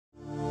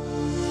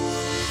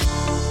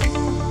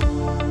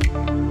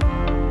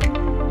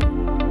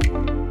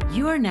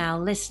You're now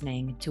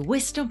listening to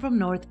Wisdom from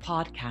North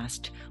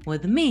podcast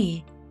with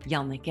me,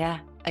 Jannike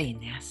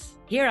Øynes.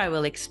 Here I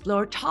will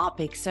explore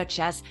topics such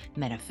as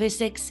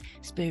metaphysics,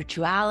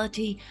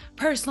 spirituality,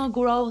 personal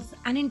growth,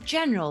 and in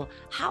general,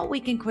 how we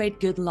can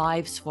create good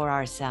lives for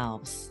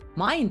ourselves.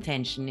 My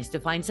intention is to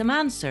find some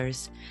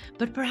answers,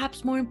 but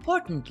perhaps more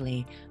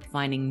importantly,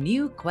 finding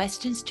new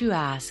questions to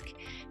ask,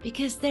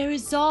 because there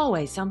is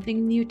always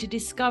something new to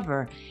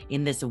discover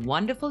in this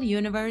wonderful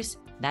universe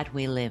that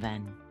we live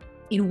in.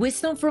 In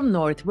Wisdom from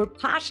North, we're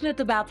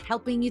passionate about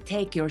helping you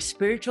take your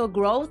spiritual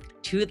growth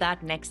to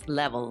that next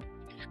level.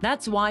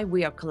 That's why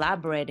we are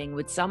collaborating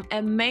with some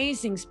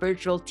amazing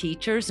spiritual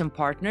teachers and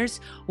partners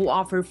who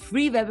offer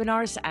free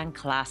webinars and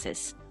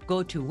classes.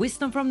 Go to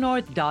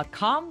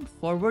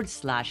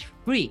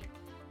wisdomfromnorth.com/free.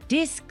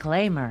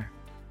 Disclaimer.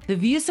 The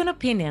views and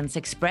opinions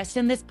expressed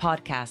in this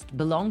podcast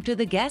belong to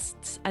the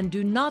guests and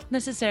do not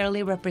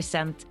necessarily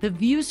represent the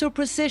views or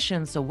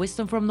positions of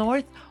Wisdom from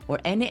North or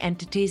any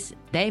entities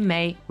they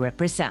may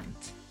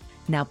represent.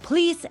 Now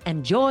please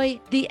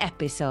enjoy the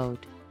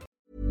episode.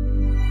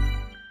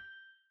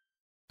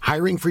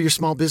 Hiring for your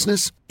small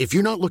business? If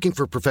you're not looking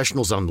for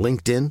professionals on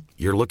LinkedIn,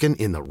 you're looking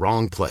in the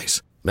wrong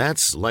place.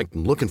 That's like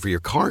looking for your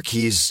car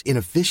keys in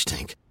a fish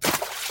tank.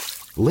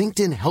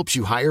 LinkedIn helps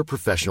you hire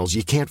professionals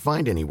you can't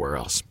find anywhere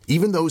else,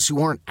 even those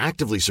who aren't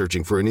actively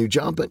searching for a new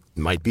job but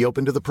might be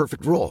open to the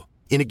perfect role.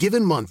 In a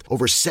given month,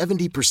 over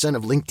 70%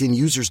 of LinkedIn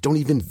users don't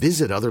even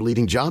visit other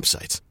leading job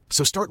sites.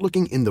 So start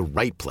looking in the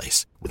right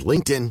place. With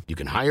LinkedIn, you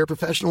can hire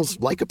professionals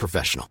like a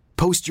professional.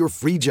 Post your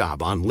free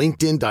job on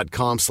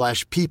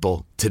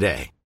linkedin.com/people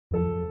today.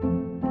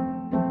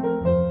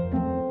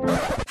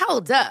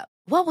 Hold up.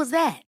 What was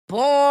that?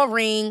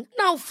 Boring.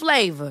 No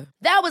flavor.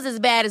 That was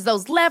as bad as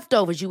those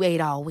leftovers you ate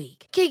all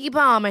week. Keke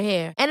Palmer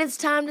here, and it's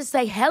time to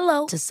say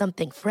hello to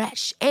something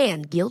fresh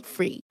and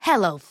guilt-free.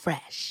 Hello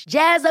Fresh.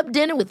 Jazz up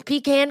dinner with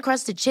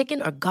pecan-crusted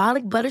chicken or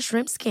garlic butter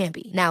shrimp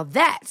scampi. Now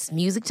that's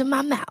music to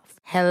my mouth.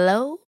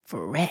 Hello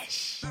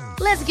Fresh.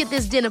 Let's get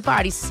this dinner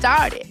party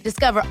started.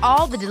 Discover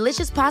all the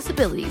delicious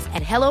possibilities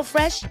at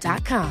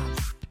hellofresh.com.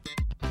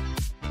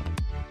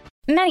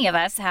 Many of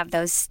us have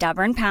those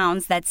stubborn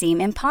pounds that seem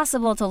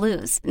impossible to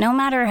lose, no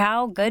matter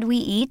how good we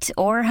eat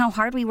or how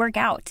hard we work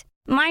out.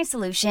 My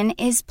solution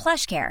is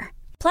PlushCare.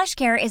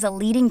 PlushCare is a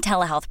leading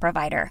telehealth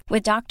provider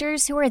with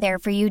doctors who are there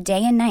for you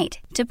day and night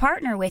to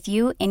partner with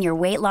you in your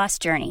weight loss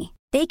journey.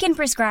 They can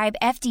prescribe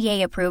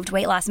FDA-approved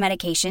weight loss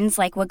medications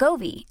like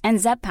Wegovy and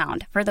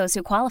Zepbound for those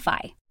who qualify.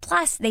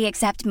 Plus, they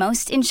accept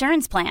most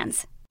insurance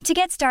plans. To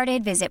get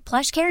started, visit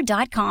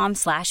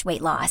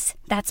plushcare.com/weightloss.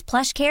 That's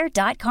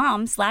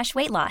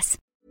plushcare.com/weightloss.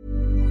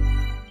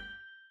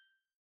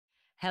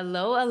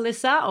 Hello,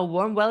 Alysa. A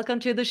warm welcome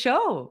to the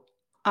show.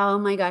 Oh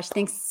my gosh,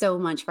 thanks so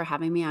much for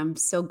having me. I'm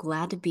so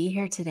glad to be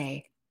here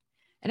today.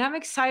 And I'm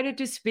excited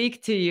to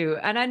speak to you.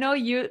 And I know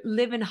you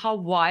live in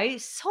Hawaii,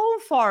 so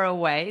far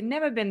away,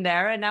 never been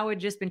there. And now we've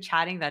just been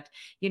chatting that,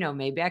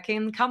 maybe I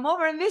can come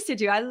over and visit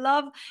you. I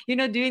love,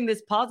 doing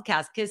this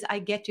podcast because I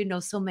get to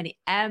know so many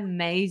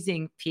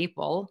amazing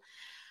people.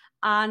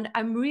 And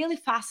I'm really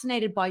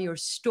fascinated by your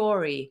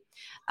story.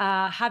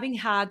 Having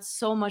had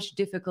so much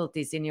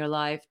difficulties in your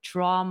life,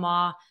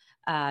 trauma,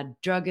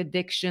 drug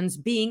addictions,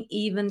 being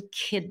even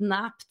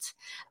kidnapped,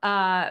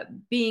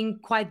 being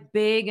quite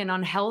big and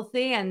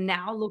unhealthy, and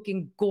now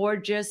looking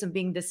gorgeous and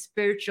being the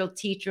spiritual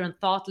teacher and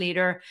thought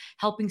leader,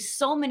 helping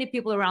so many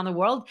people around the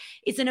world.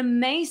 It's an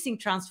amazing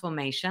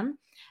transformation.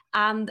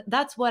 And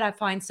that's what I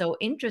find so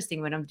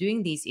interesting when I'm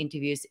doing these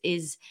interviews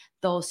is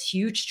those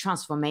huge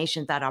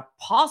transformations that are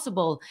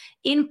possible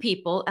in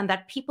people and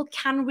that people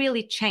can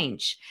really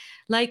change.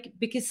 Like,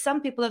 because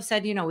some people have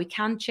said, we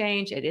can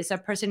change. It is a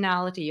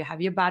personality. You have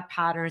your bad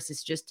patterns.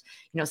 It's just,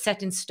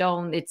 set in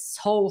stone. It's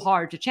so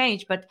hard to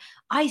change. But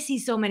I see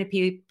so many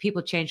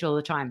people change all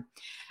the time.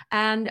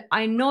 And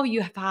I know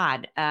you have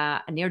had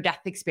a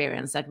near-death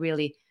experience that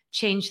really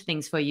changed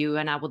things for you.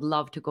 And I would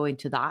love to go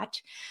into that.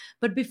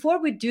 But before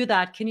we do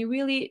that, can you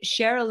really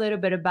share a little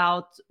bit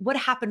about what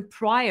happened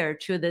prior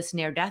to this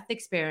near-death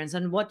experience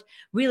and what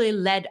really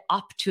led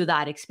up to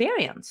that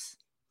experience?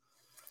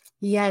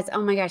 Yes.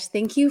 Oh my gosh.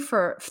 Thank you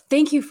for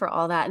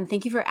all that. And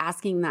thank you for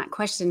asking that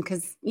question.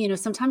 Cause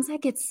sometimes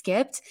that gets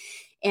skipped,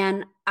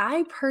 and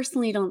I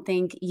personally don't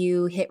think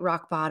you hit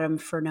rock bottom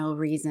for no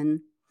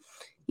reason.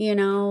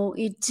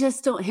 You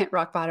just don't hit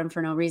rock bottom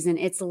for no reason.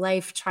 It's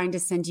life trying to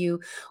send you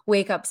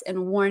wake ups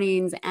and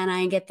warnings. And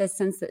I get the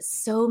sense that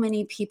so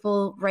many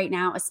people right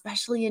now,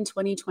 especially in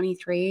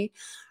 2023,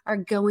 are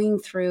going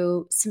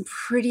through some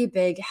pretty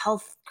big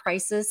health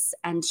crisis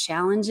and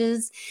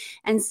challenges.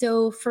 And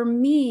so for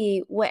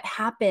me, what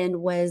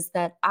happened was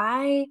that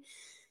I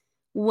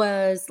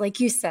was, like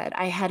you said,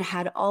 I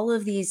had all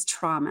of these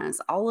traumas,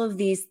 all of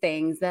these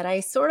things that I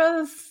sort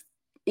of,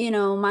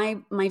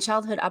 my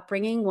childhood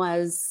upbringing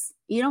was,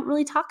 you don't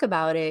really talk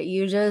about it.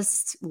 You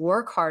just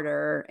work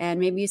harder and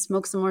maybe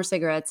smoke some more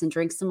cigarettes and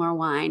drink some more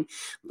wine,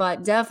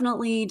 but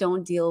definitely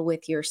don't deal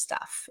with your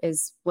stuff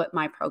is what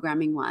my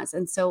programming was.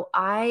 And so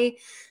I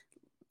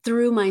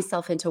threw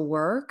myself into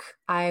work.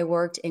 I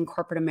worked in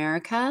corporate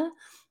America,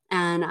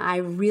 and I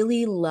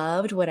really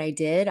loved what I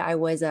did. I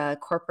was a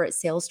corporate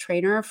sales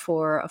trainer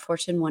for a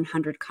Fortune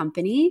 100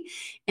 company,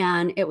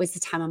 and it was the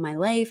time of my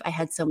life. I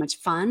had so much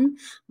fun.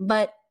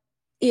 But,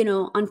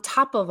 on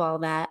top of all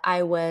that,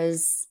 I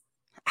was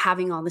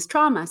having all this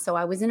trauma. So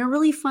I was in a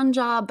really fun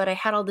job, but I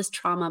had all this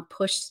trauma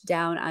pushed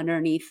down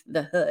underneath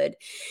the hood.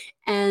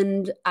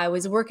 And I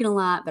was working a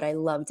lot, but I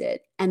loved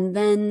it. And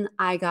then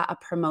I got a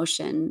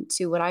promotion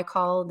to what I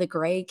call the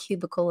gray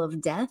cubicle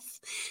of death.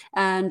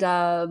 And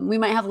we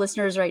might have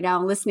listeners right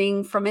now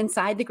listening from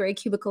inside the gray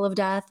cubicle of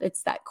death.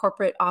 It's that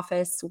corporate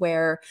office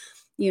where,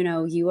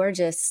 you are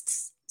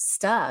just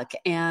stuck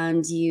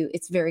and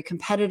it's very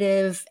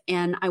competitive.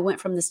 And I went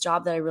from this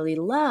job that I really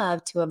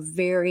loved to a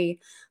very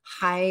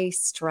high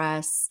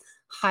stress,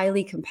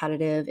 highly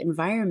competitive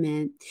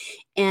environment.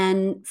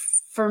 And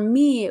for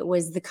me, it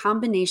was the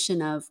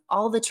combination of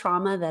all the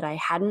trauma that I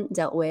hadn't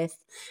dealt with,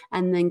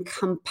 and then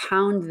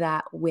compound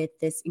that with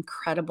this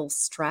incredible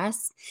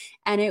stress.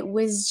 And it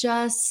was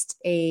just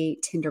a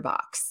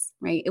tinderbox,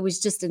 right? It was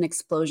just an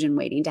explosion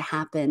waiting to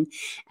happen.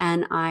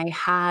 And I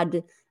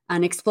had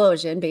an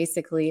explosion.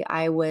 Basically,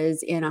 I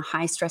was in a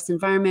high stress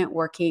environment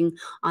working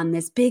on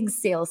this big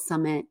sales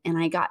summit, and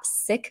I got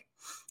sick.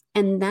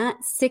 And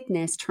that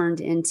sickness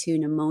turned into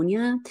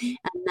pneumonia,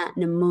 and that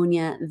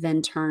pneumonia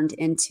then turned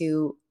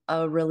into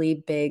a really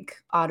big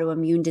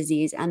autoimmune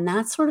disease. And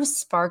that sort of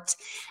sparked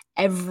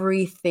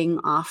everything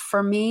off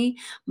for me.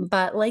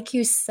 But like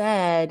you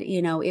said,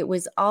 it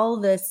was all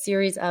this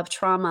series of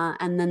trauma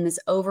and then this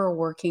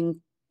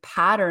overworking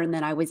pattern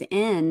that I was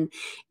in,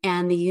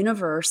 and the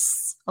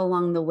universe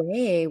along the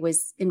way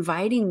was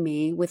inviting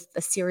me with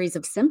a series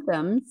of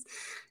symptoms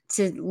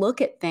to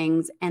look at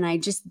things, and I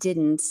just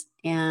didn't.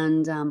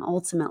 And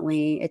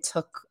ultimately it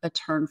took a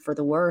turn for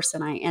the worse,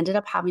 and I ended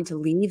up having to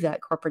leave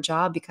that corporate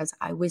job because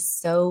I was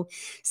so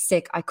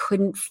sick. I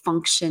couldn't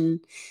function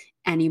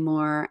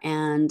anymore.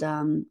 And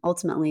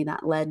ultimately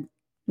that led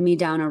me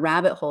down a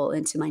rabbit hole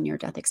into my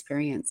near-death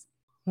experience.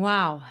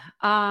 Wow.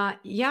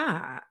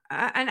 Yeah.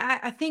 And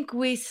I think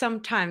we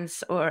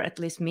sometimes, or at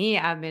least me,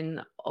 I've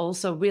been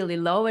also really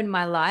low in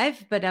my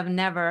life, but I've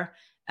never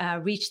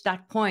reached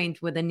that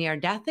point with a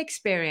near-death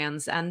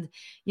experience. And,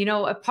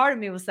 a part of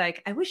me was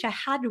like, I wish I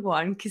had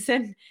one, because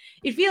then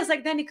it feels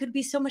like then it could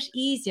be so much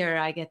easier.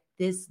 I get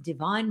these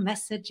divine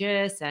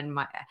messages and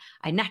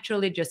I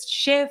naturally just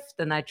shift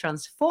and I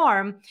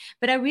transform.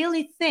 But I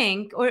really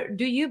think, or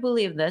do you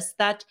believe this,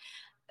 that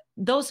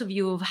those of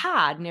you who've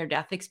had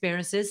near-death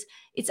experiences,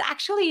 it's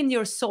actually in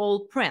your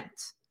soul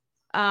print,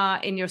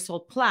 in your soul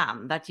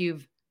plan that you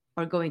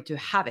are going to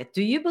have it.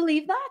 Do you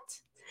believe that?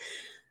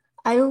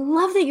 I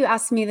love that you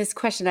asked me this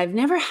question. I've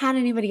never had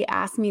anybody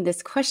ask me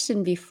this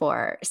question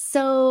before.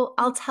 So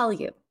I'll tell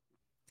you.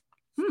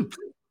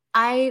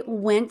 I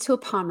went to a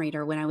palm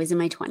reader when I was in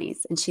my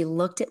 20s, and she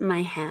looked at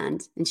my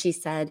hand and she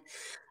said,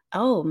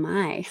 "Oh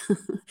my."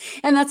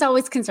 And that's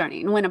always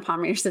concerning when a palm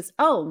reader says,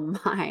 "Oh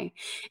my."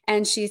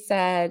 And she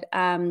said,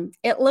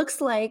 "It looks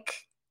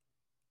like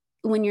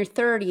when you're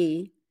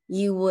 30,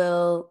 you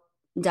will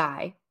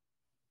die,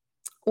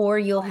 or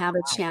you'll have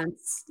a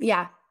chance."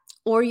 Yeah.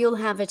 Or you'll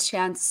have a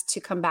chance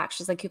to come back.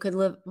 She's like, you could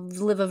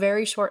live a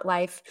very short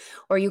life,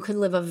 or you could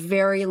live a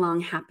very long,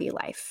 happy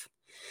life.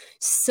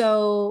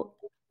 So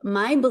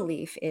my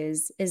belief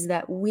is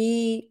that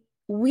we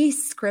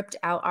script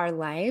out our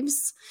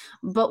lives,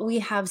 but we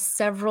have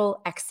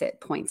several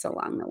exit points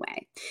along the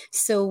way.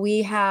 So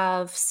we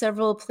have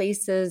several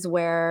places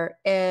where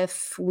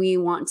if we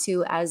want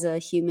to, as a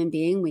human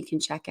being, we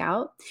can check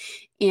out.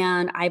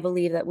 And I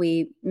believe that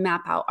we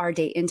map out our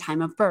date and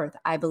time of birth.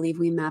 I believe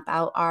we map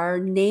out our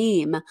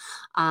name.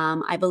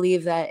 I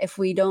believe that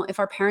if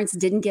our parents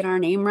didn't get our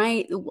name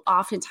right,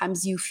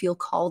 oftentimes you feel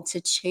called to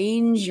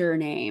change your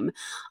name.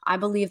 I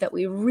believe that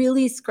we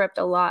really script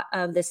a lot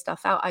of this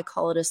stuff out. I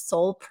call it a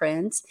soul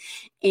print.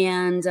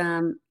 And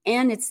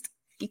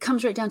it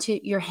comes right down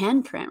to your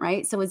handprint,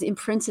 right? So it's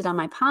imprinted on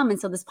my palm. And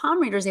so this palm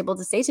reader is able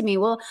to say to me,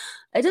 well,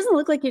 it doesn't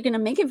look like you're going to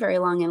make it very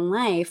long in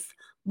life.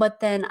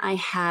 But then I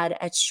had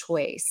a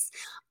choice.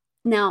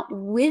 Now,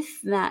 with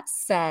that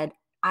said,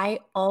 I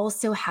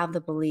also have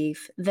the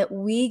belief that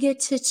we get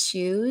to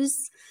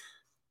choose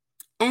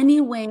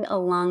any way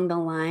along the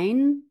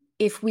line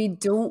if we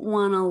don't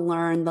want to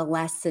learn the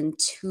lesson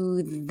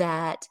to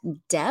that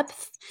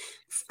depth.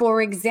 For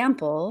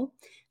example,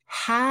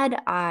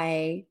 had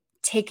I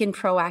taken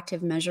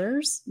proactive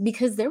measures,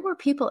 because there were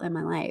people in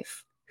my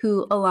life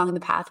who along the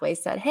pathway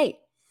said, "Hey,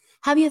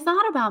 have you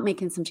thought about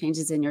making some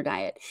changes in your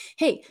diet?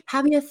 Hey,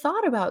 have you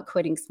thought about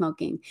quitting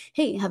smoking?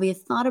 Hey, have you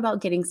thought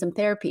about getting some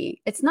therapy?"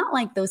 It's not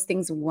like those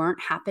things weren't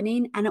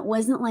happening. And it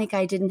wasn't like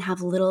I didn't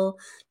have little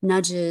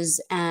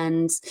nudges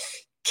and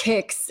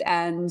kicks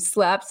and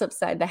slaps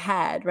upside the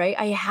head, right?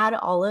 I had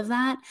all of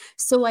that.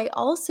 So I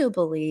also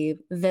believe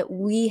that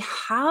we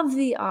have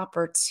the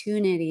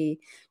opportunity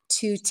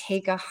to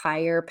take a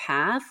higher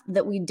path,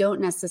 that we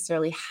don't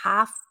necessarily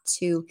have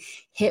to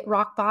hit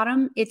rock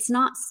bottom.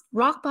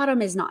 Rock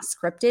bottom is not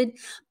scripted,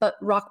 but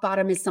rock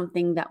bottom is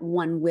something that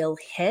one will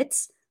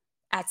hit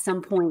at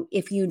some point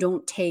if you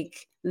don't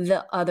take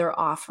the other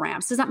off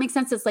ramps. Does that make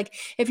sense? It's like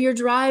if you're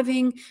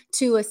driving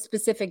to a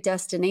specific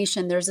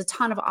destination, there's a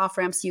ton of off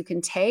ramps you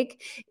can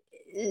take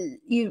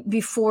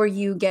before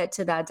you get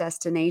to that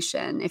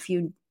destination if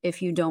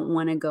you don't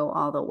want to go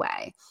all the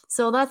way.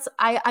 So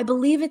I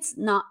believe it's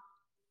not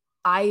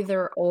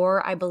either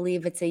or. I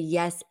believe it's a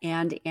yes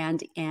and.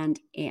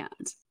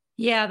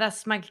 Yeah,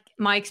 that's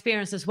my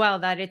experience as well,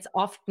 that it's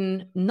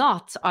often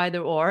not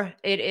either or.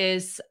 It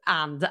is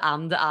and.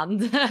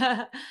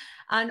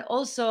 And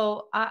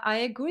also, I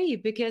agree,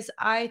 because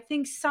I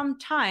think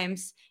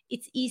sometimes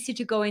it's easy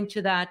to go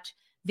into that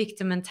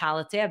victim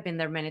mentality. I've been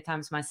there many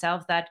times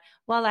myself, that,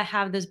 well, I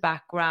have this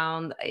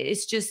background.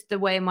 It's just the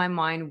way my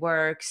mind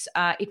works.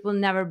 It will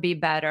never be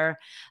better.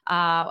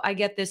 I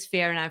get this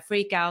fear and I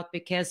freak out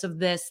because of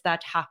this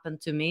that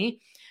happened to me.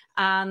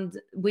 And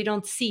we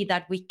don't see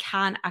that we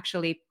can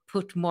actually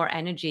put more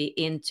energy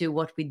into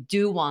what we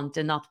do want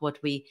and not what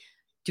we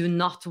do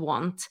not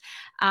want.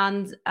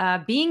 And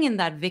being in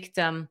that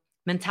victim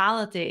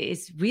mentality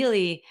is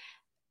really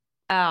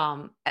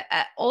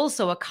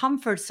also a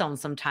comfort zone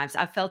sometimes.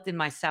 I felt in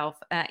myself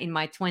in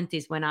my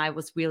 20s when I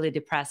was really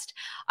depressed.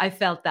 I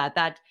felt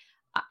that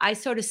I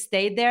sort of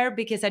stayed there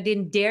because I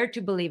didn't dare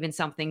to believe in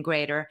something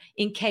greater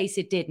in case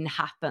it didn't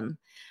happen.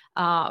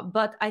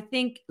 But I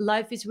think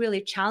life is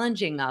really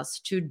challenging us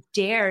to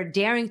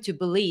daring to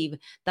believe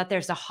that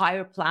there's a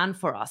higher plan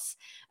for us,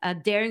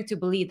 daring to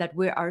believe that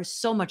we are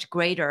so much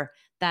greater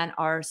than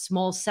our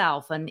small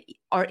self and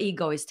our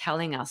ego is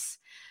telling us.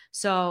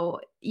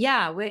 So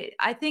yeah,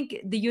 I think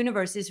the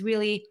universe is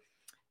really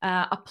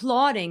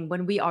applauding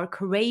when we are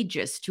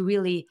courageous to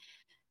really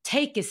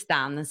take a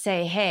stand and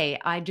say, hey,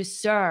 I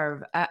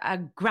deserve a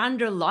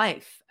grander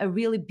life, a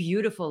really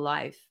beautiful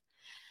life.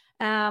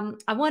 I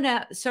want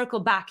to circle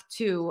back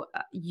to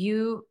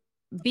you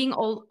being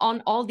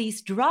on all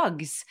these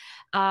drugs.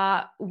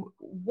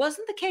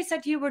 Wasn't the case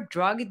that you were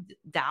drugged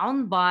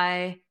down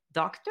by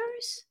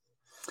doctors?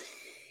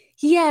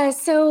 Yeah,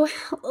 so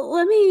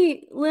let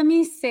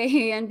me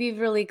say and be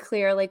really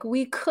clear, like,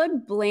 we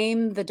could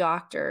blame the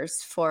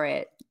doctors for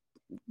it,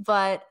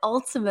 but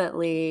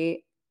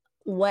ultimately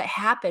what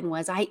happened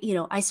was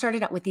I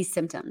started out with these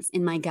symptoms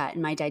in my gut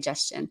and my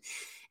digestion.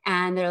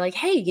 And they're like,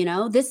 hey,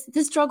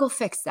 this drug will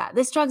fix that.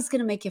 This drug is going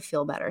to make you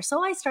feel better.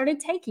 So I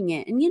started taking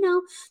it. And,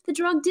 the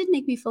drug did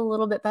make me feel a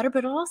little bit better,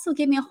 but it also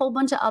gave me a whole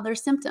bunch of other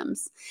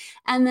symptoms.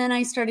 And then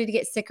I started to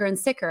get sicker and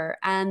sicker.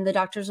 And the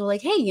doctors were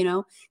like, hey,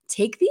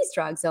 take these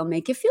drugs. They'll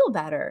make you feel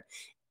better.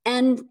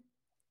 And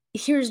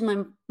here's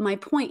my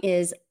point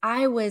is,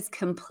 I was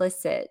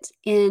complicit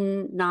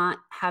in not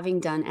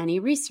having done any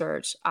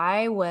research.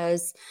 I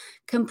was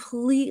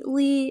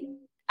completely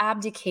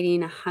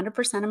abdicating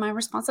 100% of my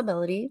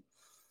responsibility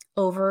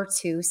over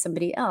to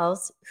somebody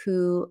else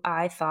who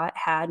I thought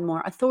had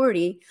more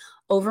authority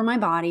over my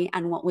body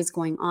and what was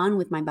going on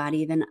with my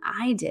body than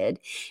I did.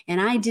 And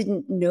I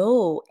didn't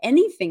know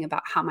anything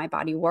about how my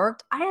body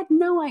worked. I had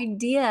no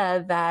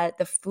idea that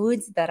the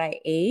foods that I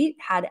ate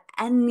had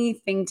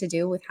anything to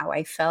do with how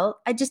I felt.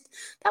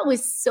 That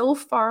was so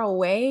far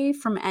away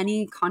from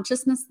any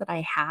consciousness that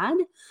I had.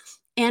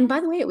 And by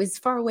the way, it was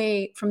far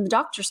away from the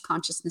doctor's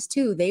consciousness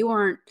too. They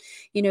weren't,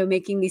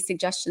 making these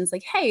suggestions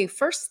like, hey,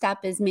 first step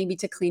is maybe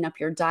to clean up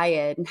your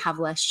diet and have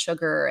less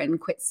sugar and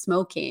quit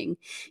smoking.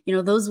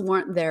 Those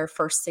weren't their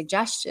first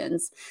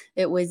suggestions.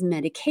 It was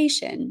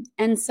medication.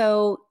 And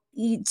so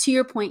to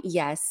your point,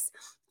 yes,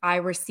 I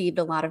received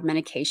a lot of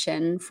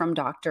medication from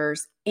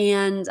doctors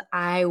and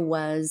I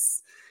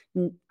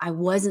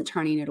wasn't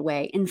turning it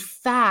away. In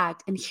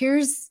fact, and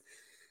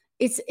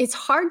it's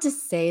hard to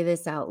say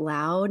this out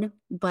loud,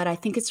 but I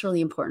think it's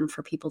really important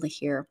for people to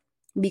hear,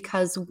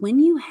 because when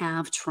you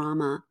have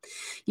trauma,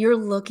 you're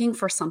looking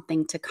for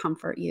something to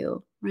comfort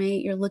you, right?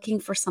 You're looking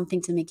for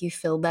something to make you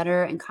feel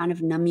better and kind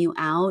of numb you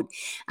out,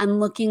 and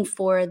looking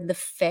for the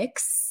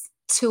fix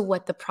to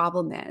what the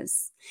problem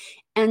is.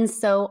 And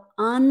so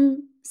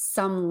on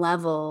some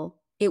level,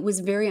 it was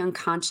very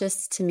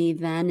unconscious to me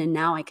then, and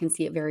now I can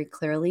see it very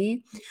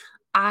clearly.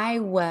 I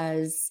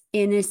was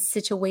in a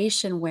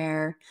situation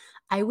where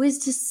I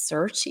was just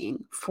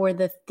searching for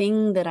the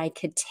thing that I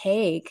could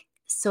take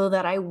so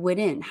that I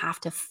wouldn't have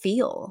to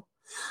feel.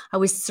 I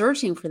was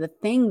searching for the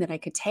thing that I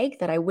could take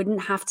that I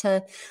wouldn't have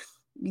to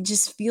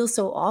just feel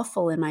so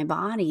awful in my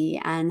body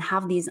and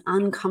have these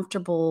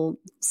uncomfortable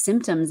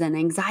symptoms and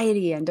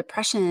anxiety and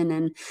depression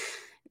and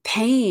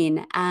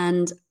pain.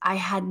 And I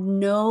had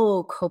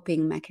no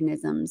coping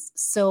mechanisms.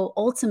 So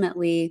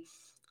ultimately,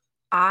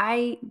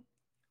 I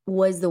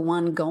was the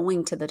one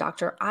going to the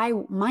doctor.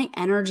 My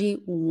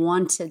energy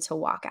wanted to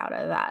walk out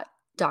of that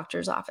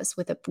doctor's office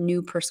with a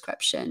new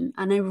prescription.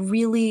 And I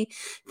really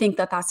think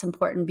that that's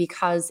important,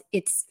 because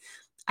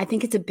I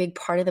think it's a big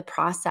part of the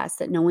process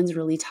that no one's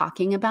really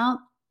talking about.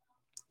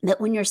 that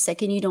when you're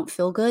sick and you don't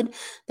feel good,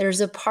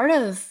 there's a part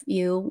of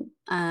you,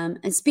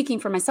 and speaking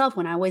for myself,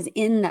 when I was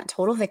in that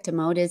total victim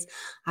mode, is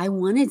I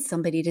wanted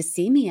somebody to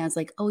see me as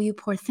like, oh, you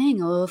poor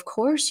thing. Oh, of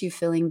course you're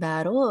feeling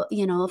bad. Oh,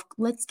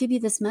 let's give you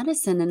this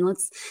medicine and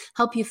let's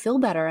help you feel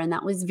better. And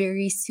that was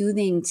very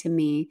soothing to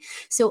me.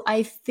 So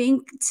I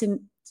think to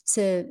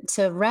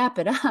wrap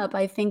it up,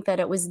 I think that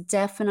it was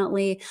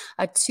definitely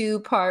a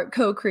 2-part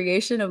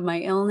co-creation of my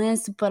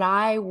illness, but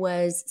I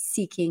was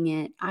seeking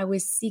it. I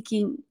was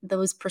seeking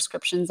those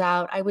prescriptions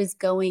out. I was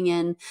going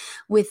in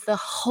with the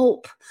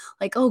hope,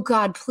 like, oh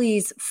God,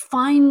 please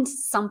find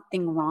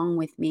something wrong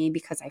with me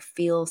because I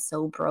feel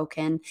so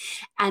broken.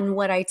 And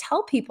what I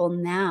tell people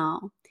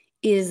now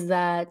is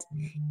that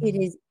it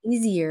is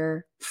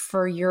easier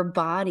for your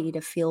body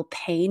to feel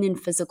pain and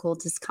physical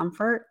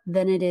discomfort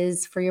than it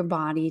is for your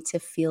body to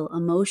feel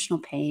emotional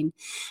pain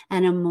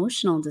and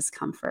emotional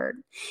discomfort.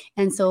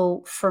 And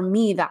so for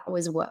me, that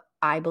was what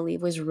I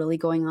believe was really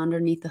going on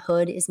underneath the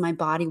hood, is my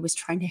body was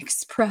trying to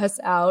express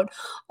out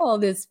all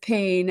this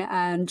pain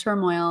and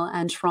turmoil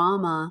and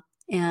trauma.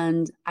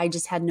 And I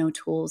just had no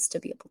tools to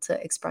be able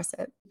to express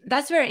it.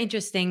 That's very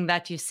interesting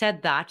that you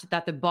said that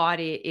the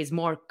body is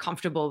more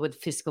comfortable with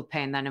physical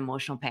pain than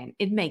emotional pain.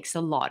 It makes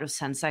a lot of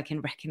sense. I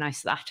can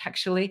recognize that,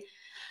 actually.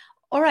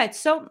 All right.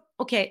 So,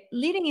 okay,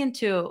 leading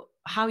into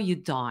how you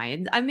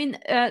died, I mean,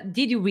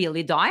 did you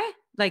really die?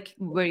 Like,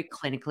 were you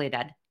clinically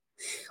dead?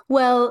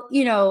 Well,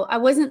 I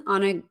wasn't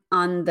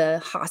on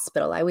the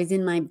hospital. I was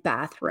in my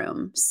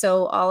bathroom.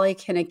 So all I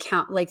can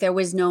account, like, there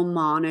was no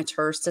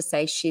monitors to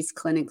say she's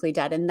clinically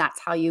dead. And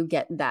that's how you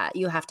get that.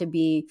 You have to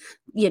be,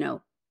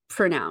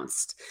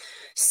 pronounced.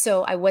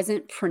 So I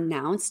wasn't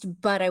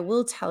pronounced, but I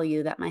will tell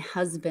you that my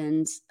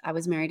husband, I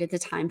was married at the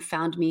time,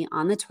 found me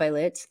on the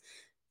toilet,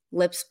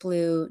 lips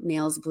blue,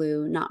 nails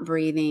blue, not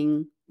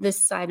breathing.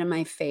 This side of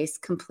my face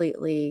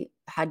completely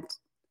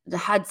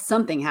had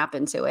something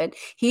happen to it.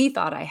 He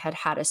thought I had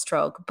had a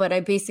stroke, but I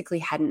basically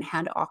hadn't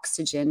had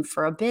oxygen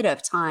for a bit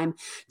of time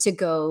to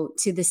go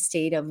to the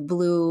state of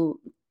blue,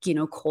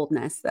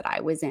 coldness that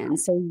I was in.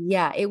 So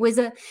yeah, it was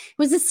a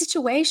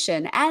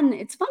situation. And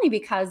it's funny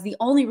because the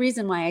only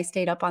reason why I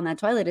stayed up on that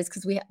toilet is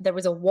because there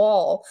was a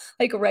wall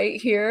like right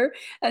here.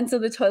 And so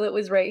the toilet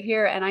was right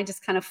here and I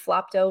just kind of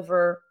flopped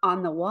over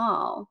on the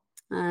wall.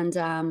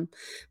 And,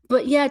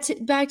 but yeah,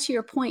 back to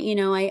your point,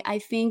 I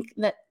think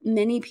that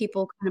many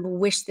people kind of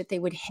wish that they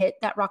would hit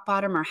that rock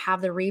bottom or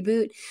have the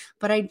reboot,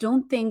 but I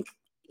don't think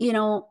you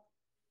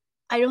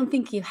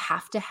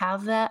have to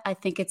have that. I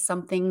think it's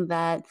something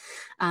that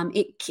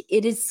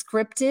it is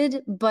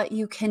scripted, but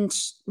you can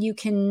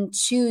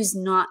choose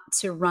not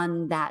to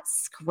run that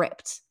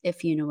script,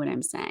 if you know what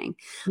I'm saying.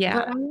 Yeah.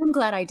 But I'm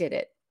glad I did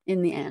it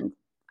in the end.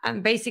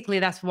 And basically,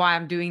 that's why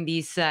I'm doing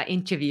these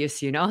interviews,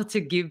 to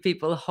give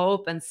people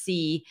hope and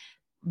see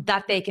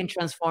that they can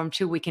transform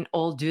too. We can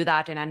all do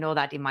that. And I know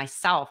that in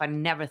myself. I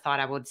never thought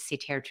I would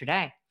sit here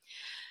today.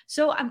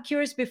 So I'm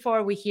curious,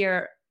 before we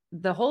hear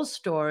the whole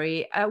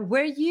story,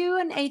 were you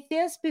an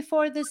atheist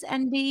before this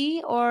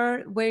NDE,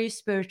 or were you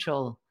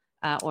spiritual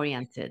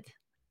oriented?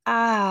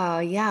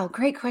 Yeah,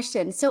 great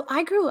question. So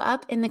I grew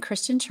up in the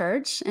Christian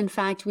church. In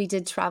fact, we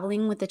did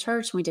traveling with the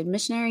church. We did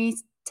missionary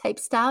type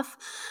stuff.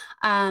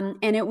 And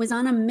it was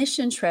on a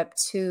mission trip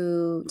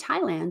to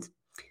Thailand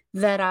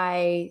that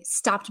I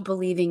stopped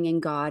believing in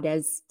God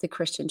as the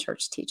Christian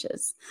church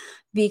teaches,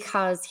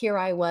 because here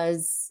I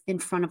was in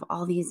front of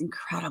all these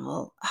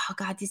incredible, oh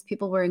God, these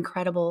people were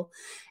incredible.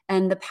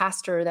 And the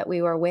pastor that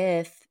we were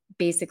with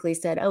basically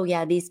said, oh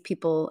yeah, these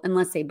people,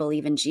 unless they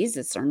believe in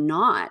Jesus, are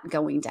not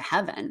going to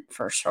heaven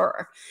for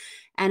sure.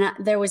 And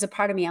there was a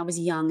part of me, I was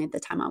young at the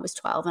time, I was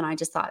 12, and I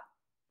just thought,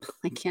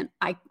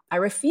 I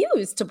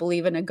refuse to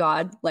believe in a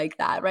God like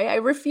that, right? I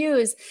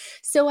refuse.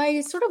 So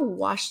I sort of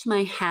washed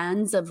my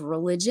hands of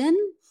religion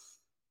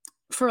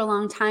for a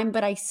long time,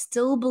 but I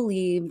still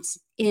believed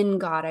in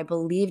God. I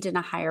believed in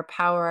a higher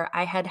power.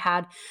 I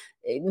had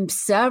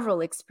several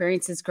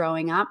experiences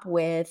growing up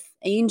with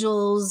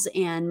angels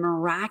and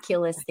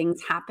miraculous things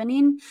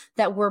happening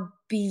that were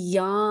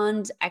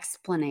beyond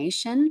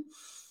explanation.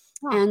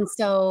 Wow. And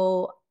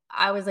so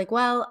I was like,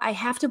 well, I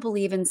have to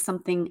believe in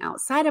something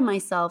outside of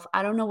myself.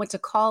 I don't know what to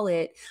call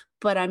it,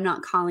 but I'm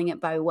not calling it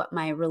by what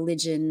my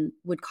religion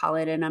would call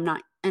it. And I'm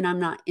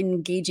not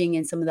engaging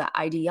in some of the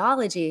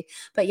ideology.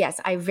 But yes,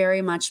 I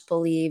very much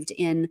believed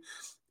in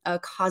a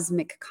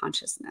cosmic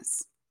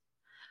consciousness.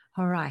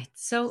 All right.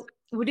 So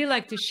would you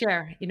like to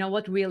share,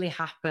 what really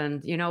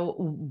happened?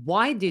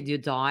 Why did you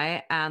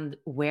die and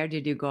where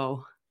did you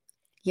go?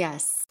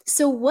 Yes.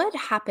 So what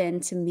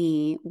happened to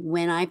me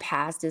when I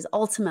passed is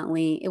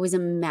ultimately it was a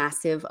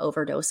massive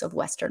overdose of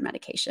Western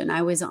medication.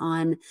 I was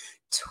on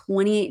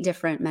 28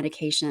 different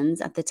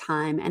medications at the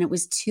time, and it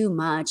was too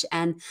much.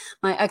 And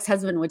my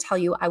ex-husband would tell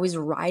you I was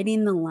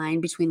riding the line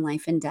between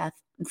life and death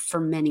for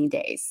many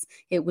days.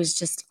 It was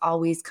just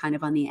always kind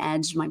of on the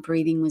edge. My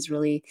breathing was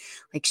really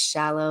like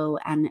shallow,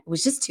 and it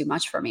was just too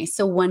much for me.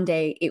 So one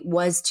day it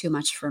was too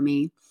much for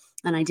me,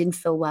 and I didn't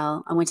feel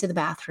well. I went to the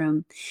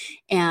bathroom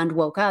and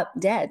woke up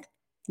dead,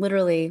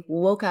 literally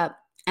woke up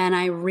And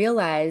I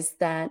realized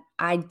that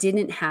I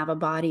didn't have a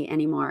body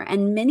anymore.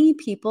 And many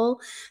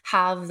people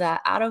have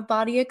that out of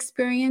body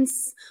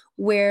experience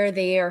where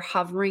they are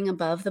hovering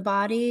above the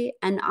body.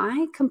 And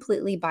I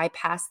completely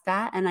bypassed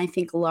that. And I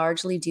think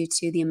largely due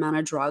to the amount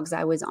of drugs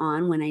I was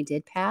on when I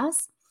did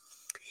pass.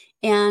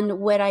 And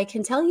what I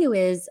can tell you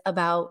is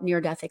about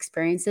near-death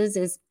experiences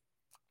is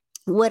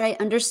what I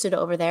understood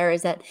over there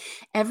is that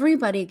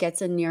everybody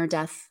gets a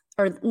near-death,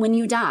 or when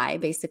you die,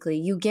 basically,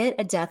 you get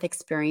a death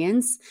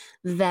experience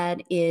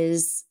that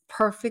is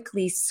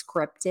perfectly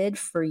scripted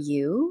for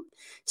you.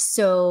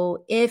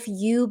 So if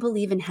you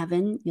believe in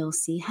heaven, you'll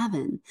see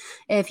heaven.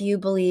 If you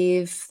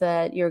believe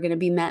that you're going to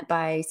be met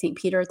by St.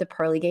 Peter at the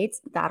pearly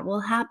gates, that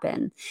will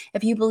happen.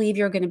 If you believe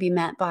you're going to be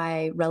met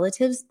by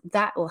relatives,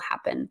 that will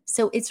happen.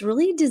 So it's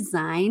really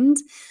designed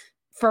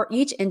for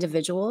each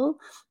individual.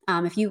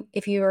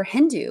 If you're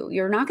Hindu,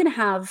 you're not going to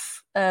have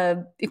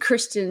a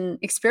Christian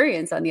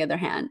experience on the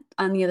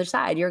other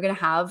side. You're going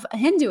to have a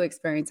Hindu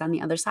experience on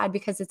the other side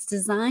because it's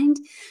designed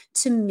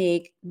to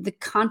make the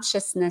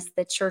consciousness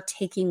that you're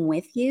taking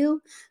with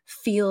you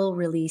feel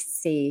really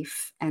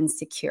safe and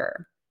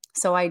secure.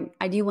 So I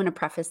do want to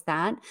preface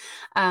that,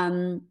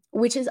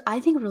 which is, I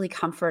think, really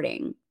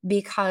comforting,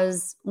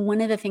 because one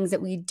of the things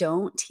that we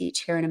don't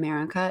teach here in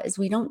America is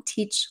we don't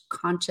teach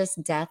conscious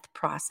death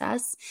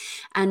process.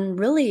 And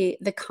really,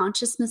 the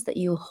consciousness that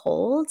you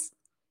hold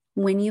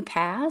when you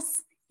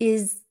pass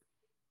is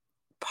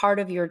part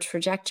of your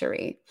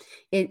trajectory.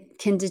 It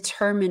can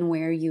determine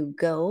where you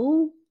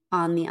go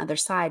on the other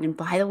side. And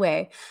by the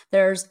way,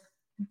 there's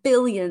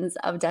billions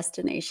of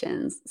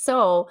destinations.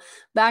 So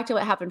back to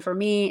what happened for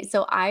me.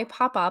 So I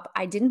pop up.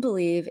 I didn't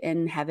believe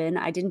in heaven.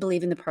 I didn't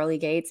believe in the pearly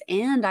gates.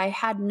 And I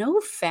had no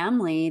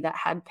family that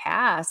had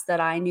passed that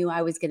I knew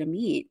I was going to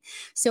meet.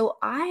 So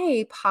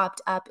I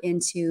popped up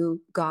into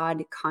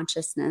God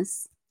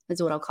consciousness,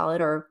 is what I'll call it,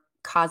 or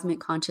cosmic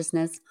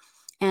consciousness.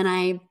 And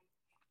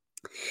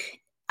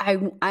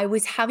I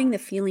was having the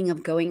feeling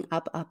of going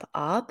up, up,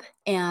 up.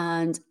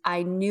 And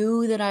I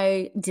knew that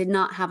I did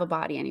not have a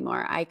body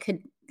anymore. I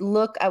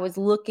was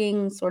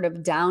looking sort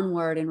of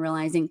downward and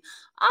realizing,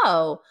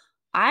 oh,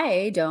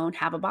 I don't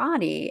have a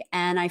body.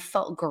 And I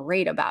felt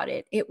great about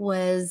it. It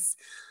was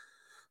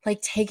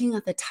like taking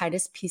off the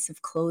tightest piece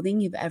of clothing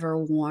you've ever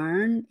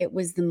worn. It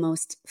was the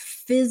most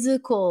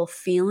physical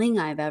feeling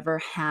I've ever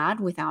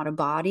had without a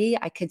body.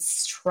 I could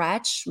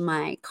stretch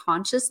my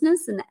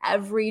consciousness in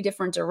every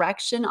different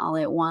direction all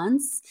at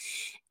once.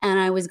 And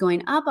I was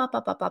going up, up,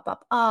 up, up, up,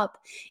 up, up.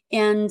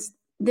 And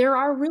there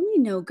are really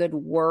no good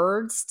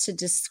words to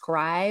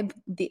describe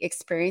the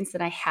experience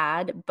that I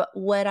had, but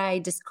what I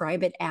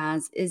describe it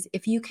as is,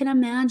 if you can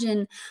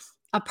imagine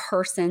a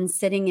person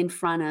sitting in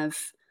front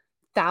of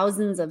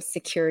thousands of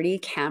security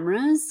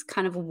cameras,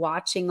 kind of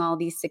watching all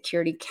these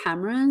security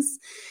cameras,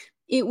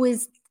 it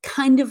was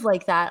kind of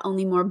like that,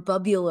 only more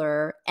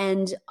bubular.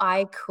 And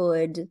I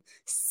could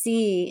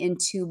see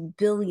into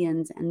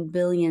billions and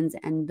billions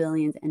and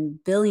billions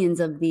and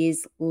billions of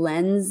these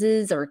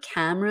lenses or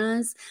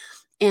cameras.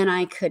 And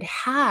I could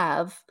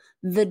have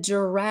the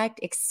direct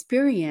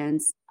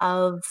experience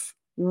of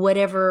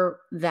whatever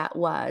that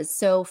was.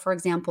 So, for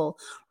example,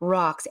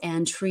 rocks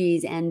and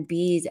trees and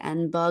bees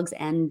and bugs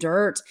and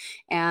dirt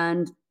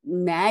and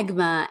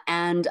magma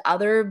and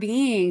other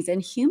beings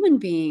and human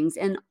beings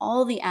and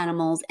all the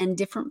animals and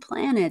different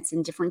planets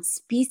and different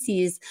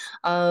species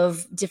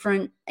of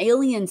different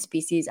alien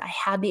species. I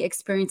had the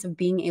experience of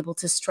being able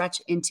to stretch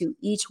into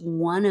each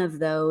one of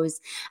those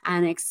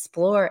and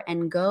explore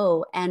and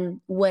go.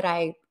 And what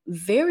I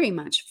very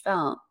much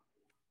felt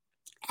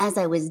as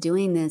I was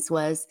doing this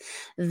was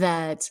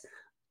that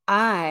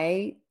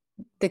the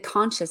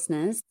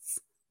consciousness,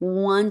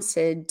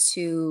 wanted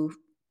to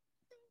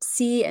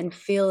see and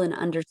feel and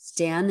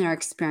understand their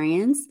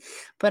experience.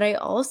 But I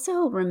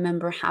also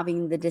remember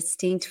having the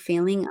distinct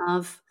feeling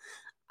of,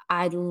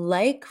 I'd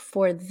like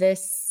for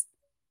this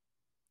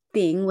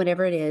thing,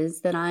 whatever it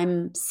is that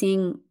I'm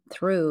seeing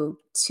through,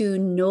 to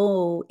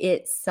know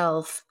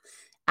itself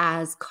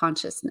as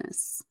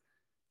consciousness.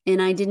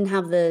 And I didn't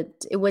have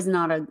it was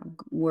not a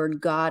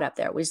word God up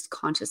there. It was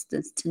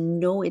consciousness, to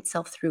know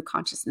itself through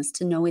consciousness,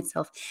 to know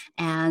itself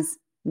as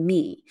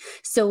me.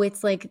 So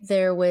it's like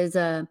there was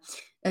a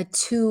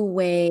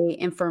two-way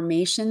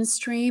information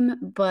stream,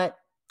 but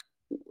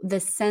the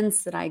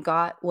sense that I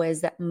got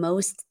was that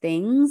most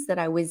things that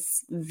I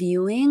was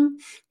viewing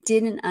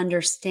didn't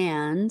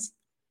understand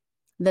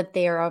that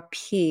they are a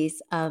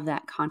piece of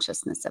that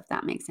consciousness, if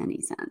that makes any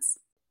sense.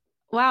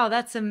 Wow,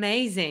 that's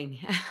amazing.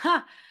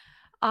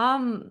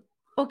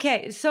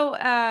 Okay, so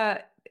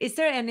is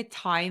there any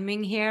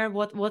timing here?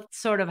 What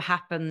sort of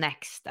happened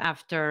next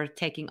after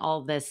taking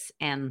all this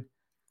in?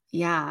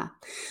 Yeah.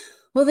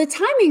 Well, the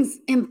timing's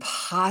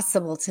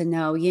impossible to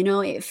know.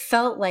 It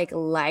felt like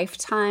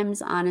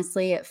lifetimes,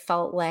 honestly. It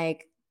felt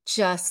like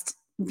just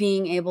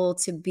being able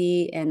to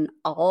be in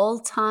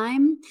all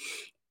time.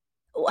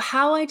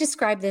 How I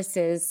describe this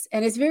is,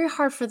 and it's very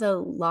hard for the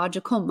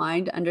logical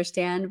mind to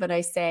understand, but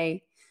I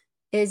say,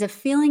 it is a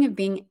feeling of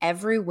being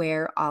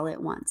everywhere all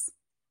at once.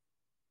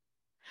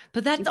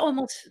 But that's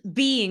almost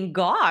being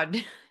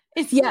God.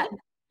 Yeah,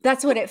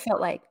 that's what it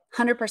felt like.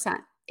 100%.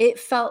 It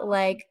felt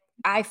like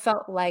I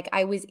felt like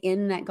I was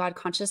in that God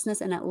consciousness,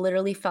 and it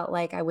literally felt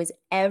like I was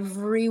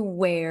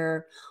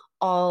everywhere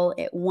all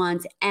at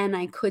once, and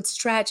I could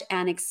stretch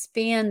and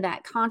expand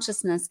that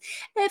consciousness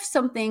if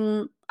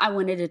something I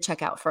wanted to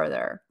check out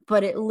further.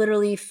 But it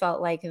literally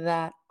felt like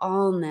that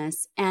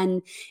allness.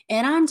 And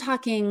I'm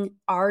talking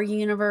our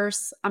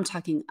universe, I'm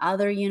talking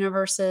other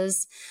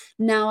universes.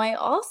 Now, I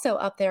also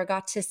up there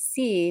got to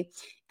see,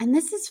 and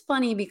this is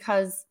funny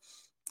because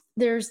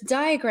there's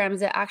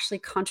diagrams that actually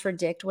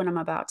contradict what I'm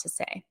about to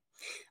say.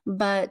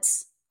 But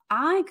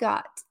I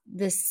got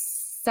this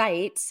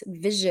sight,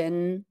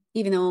 vision,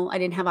 even though I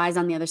didn't have eyes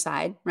on the other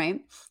side, right?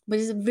 But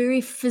it's a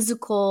very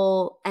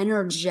physical,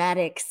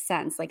 energetic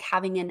sense, like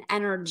having an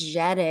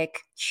energetic,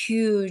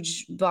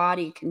 huge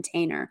body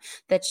container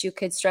that you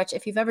could stretch.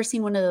 If you've ever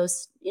seen one of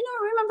those,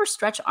 remember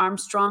Stretch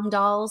Armstrong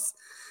dolls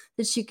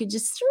that you could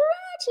just stretch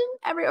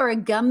in or a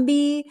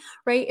Gumby,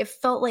 right? It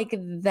felt like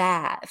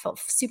that. It felt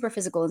super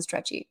physical and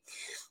stretchy.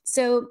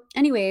 So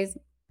anyways,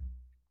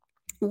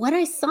 what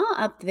I saw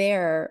up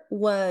there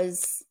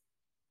was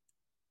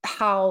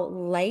how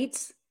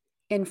light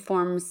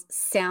informs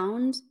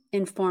sound,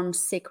 informs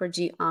sacred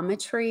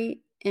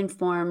geometry,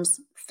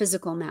 informs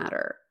physical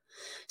matter.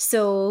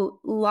 So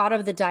a lot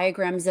of the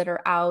diagrams that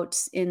are out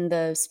in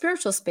the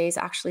spiritual space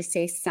actually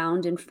say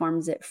sound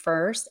informs it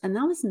first. And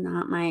that was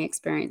not my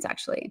experience,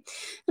 actually.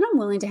 And I'm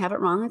willing to have it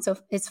wrong. And so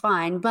it's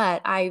fine.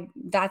 But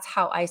that's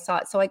how I saw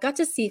it. So I got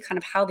to see kind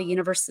of how the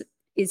universe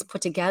is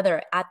put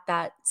together at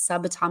that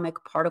subatomic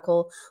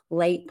particle,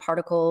 light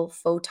particle,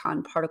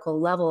 photon particle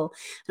level.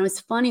 And it was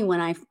funny when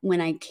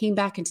I came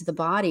back into the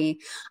body,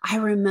 I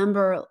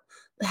remember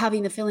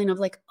having the feeling of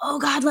like, oh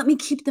God, let me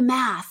keep the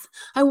math.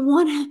 I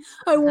want to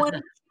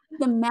keep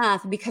the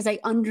math, because I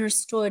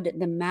understood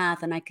the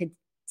math and I could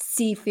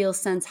see, feel,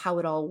 sense how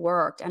it all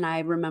worked. And I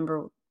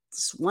remember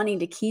just wanting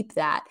to keep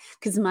that,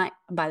 because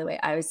by the way,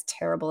 I was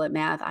terrible at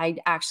math. I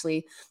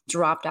actually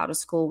dropped out of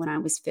school when I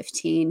was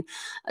 15.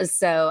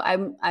 So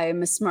I'm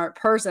a smart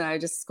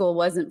person. School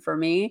wasn't for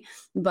me,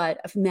 but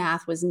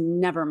math was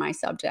never my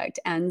subject.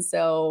 And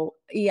so,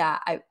 yeah,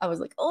 I was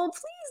like, oh,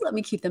 please let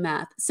me keep the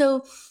math.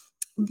 So,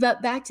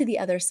 but back to the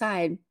other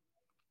side,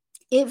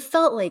 it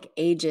felt like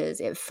ages.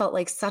 It felt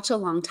like such a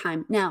long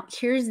time. Now,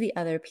 here's the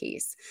other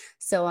piece.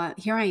 So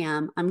here I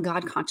am. I'm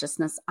God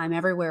consciousness. I'm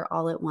everywhere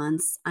all at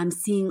once. I'm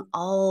seeing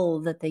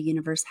all that the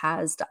universe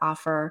has to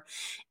offer.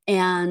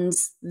 And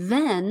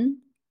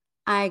then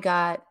I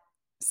got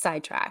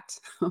sidetracked.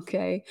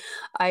 Okay.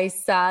 I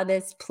saw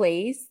this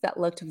place that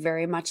looked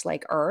very much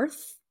like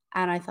Earth.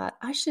 And I thought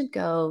I should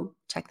go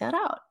check that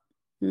out.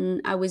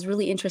 I was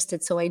really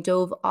interested. So I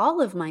dove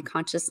all of my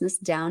consciousness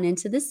down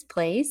into this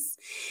place.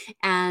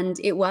 And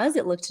it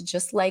looked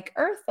just like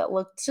Earth. It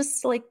looked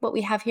just like what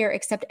we have here,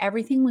 except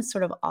everything was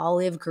sort of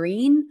olive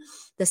green.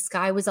 The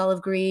sky was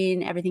olive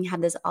green. Everything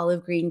had this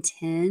olive green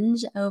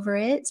tinge over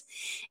it.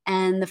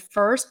 And the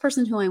first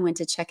person who I went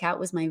to check out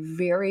was my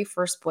very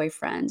first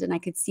boyfriend. And I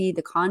could see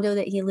the condo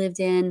that he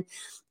lived in,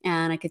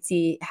 and I could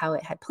see how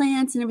it had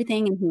plants and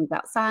everything. And he was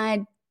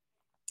outside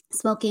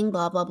smoking,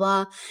 blah, blah,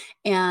 blah.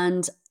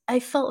 And I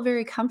felt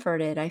very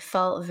comforted. I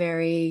felt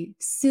very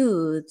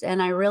soothed.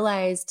 And I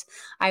realized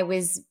I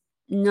was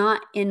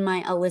not in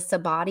my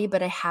Alysa body,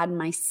 but I had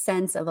my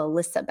sense of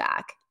Alysa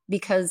back.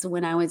 Because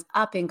when I was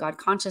up in God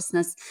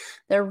consciousness,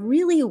 there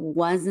really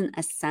wasn't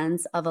a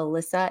sense of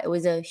Alysa. It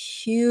was a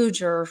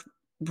huger,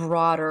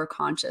 broader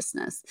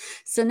consciousness.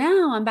 So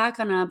now I'm back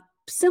on a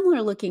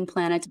similar looking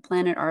planet to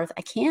planet Earth.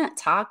 I can't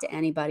talk to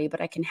anybody,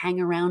 but I can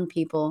hang around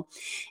people,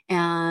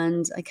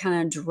 and I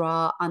kind of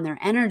draw on their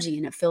energy,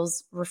 and it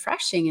feels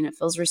refreshing, and it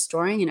feels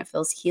restoring, and it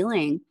feels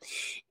healing.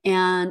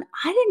 And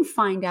I didn't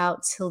find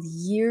out till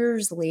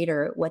years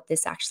later what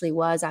this actually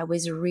was. I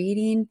was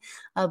reading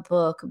a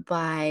book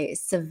by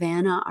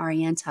Savannah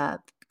Arienta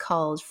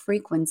called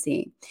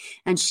Frequency.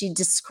 And she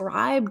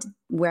described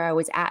where I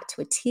was at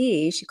to a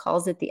T. She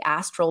calls it the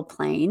astral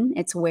plane.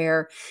 It's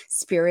where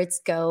spirits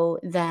go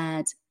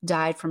that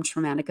died from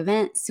traumatic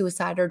event,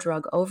 suicide, or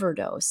drug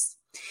overdose.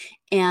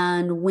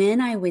 And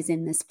when I was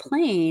in this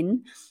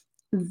plane,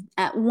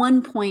 at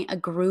one point, a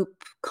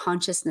group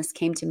consciousness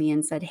came to me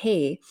and said,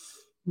 hey,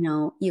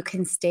 you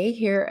can stay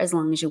here as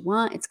long as you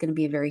want. It's going to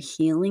be a very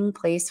healing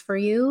place for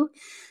you.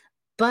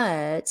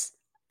 But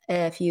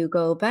if you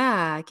go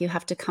back, you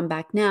have to come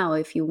back now.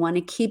 If you want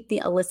to keep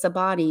the Alysa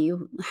body,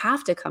 you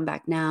have to come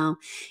back now.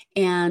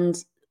 And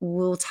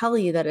we'll tell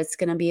you that it's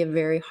going to be a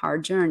very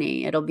hard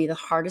journey. It'll be the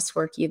hardest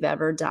work you've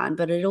ever done,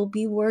 but it'll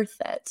be worth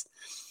it.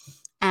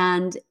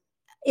 And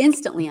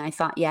instantly I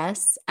thought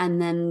yes.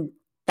 And then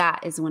that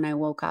is when I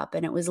woke up,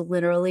 and it was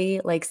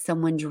literally like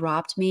someone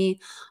dropped me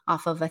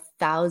off of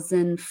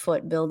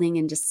 1,000-foot building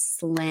and just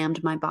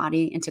slammed my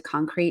body into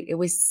concrete. It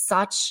was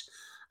such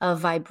a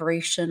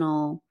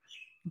vibrational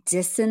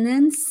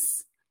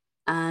dissonance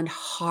and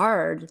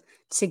hard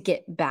to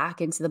get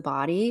back into the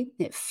body.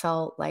 It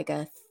felt like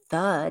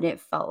thud. It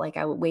felt like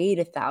I weighed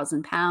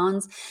 1,000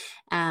 pounds,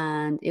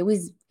 and it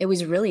was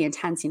really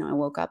intense. I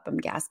woke up, I'm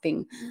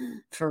gasping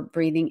for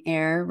breathing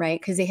air, right?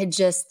 Because they had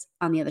just,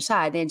 on the other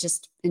side, they had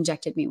just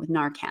injected me with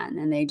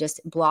Narcan, and they just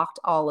blocked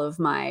all of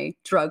my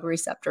drug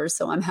receptors.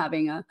 So I'm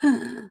having a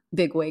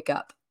big wake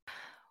up.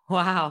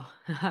 Wow.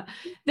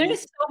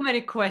 There's so many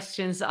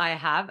questions I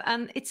have,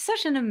 and it's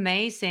such an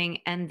amazing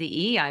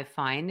NDE, I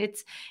find.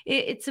 It's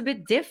a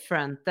bit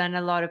different than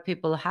a lot of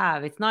people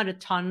have. It's not a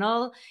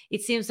tunnel.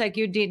 It seems like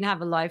you didn't have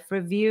a life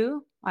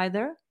review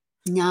either.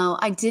 No,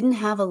 I didn't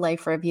have a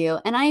life review.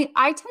 And I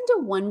tend to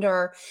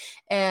wonder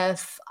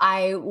if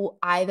I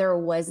either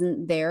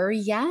wasn't there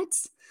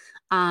yet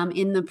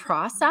in the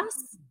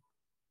process,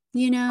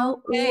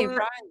 Okay, or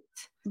right.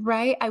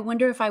 right. I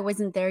wonder if I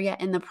wasn't there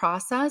yet in the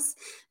process,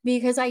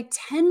 because I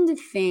tend to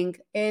think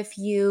if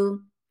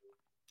you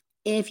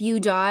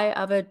die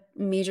of a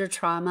major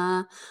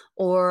trauma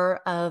or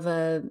of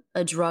a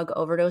drug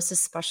overdose,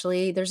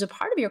 especially, there's a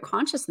part of your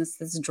consciousness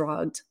that's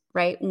drugged,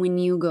 right? When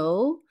you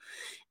go.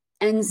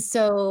 And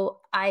so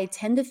I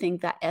tend to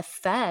think that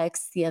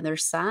affects the other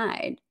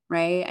side,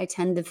 right? I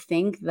tend to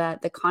think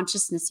that the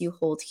consciousness you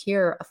hold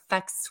here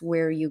affects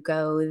where you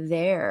go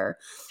there.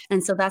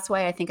 And so that's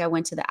why I think I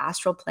went to the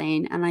astral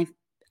plane, and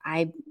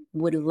I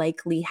would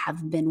likely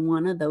have been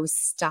one of those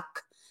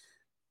stuck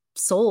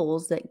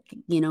souls that,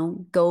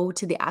 go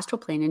to the astral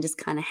plane and just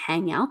kind of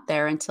hang out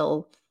there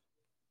until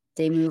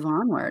they move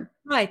onward.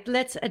 Right.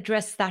 Let's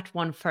address that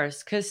one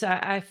first, because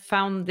I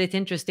found it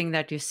interesting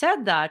that you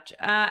said that,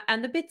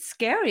 and a bit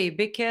scary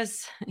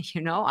because,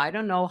 I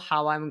don't know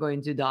how I'm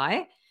going to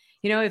die.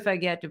 If I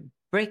get a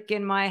brick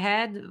in my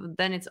head,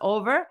 then it's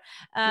over.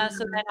 So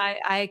then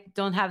I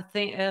don't have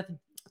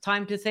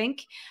time to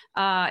think.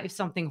 If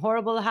something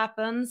horrible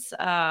happens,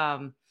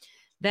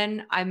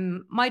 then I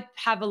might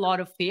have a lot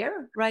of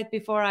fear right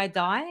before I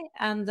die.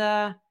 And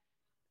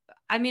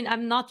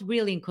I'm not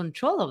really in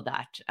control of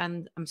that.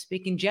 And I'm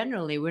speaking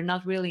generally, we're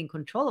not really in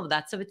control of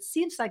that. So it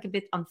seems like a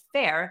bit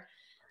unfair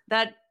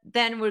that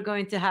then we're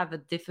going to have a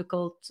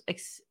difficult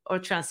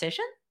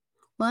transition.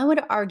 Well, I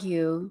would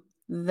argue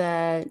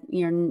that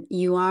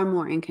you are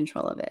more in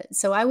control of it.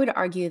 So I would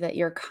argue that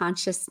your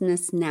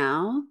consciousness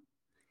now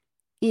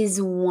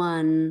is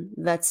one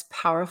that's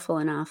powerful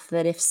enough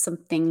that if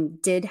something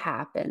did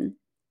happen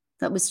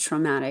that was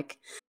traumatic.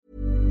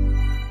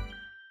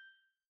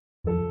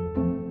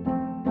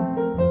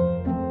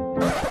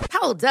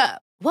 Hold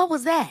up. What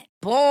was that?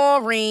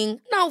 Boring.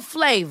 No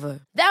flavor.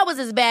 That was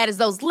as bad as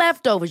those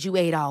leftovers you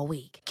ate all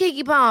week.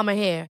 Keke Palmer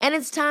here, and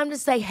it's time to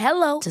say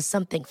hello to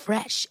something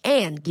fresh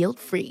and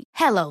guilt-free.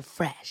 Hello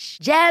Fresh.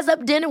 Jazz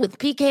up dinner with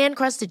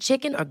pecan-crusted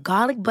chicken or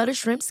garlic butter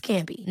shrimp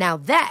scampi. Now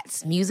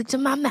that's music to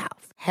my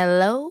mouth.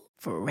 Hello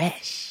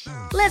Fresh.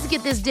 Let's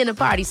get this dinner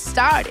party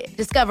started.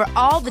 Discover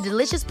all the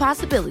delicious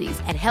possibilities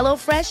at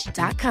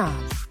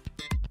hellofresh.com.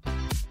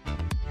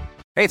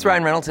 Hey, it's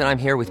Ryan Reynolds, and I'm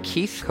here with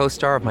Keith,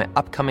 co-star of my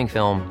upcoming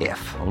film,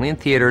 If, only in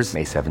theaters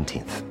May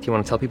 17th. Do you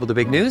want to tell people the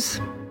big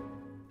news?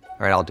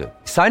 All right, I'll do it.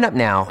 Sign up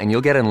now and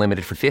you'll get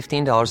unlimited for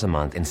 $15 a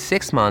month and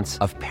 6 months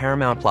of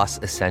Paramount Plus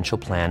Essential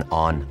Plan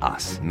on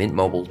us.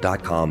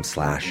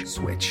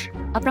 MintMobile.com/switch.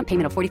 Upfront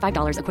payment of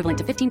 $45 equivalent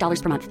to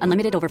 $15 per month.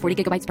 Unlimited over 40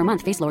 gigabytes per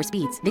month. Face lower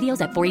speeds.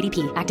 Videos at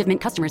 480p. Active Mint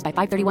customers by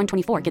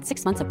 531.24 get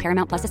 6 months of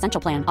Paramount Plus Essential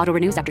Plan. Auto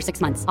renews after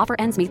 6 months. Offer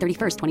ends May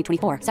 31st,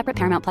 2024. Separate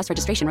Paramount Plus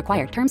registration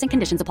required. Terms and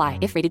conditions apply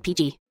if rated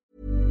PG.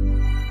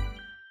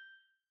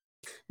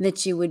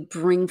 That you would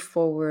bring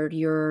forward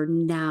your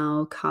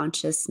now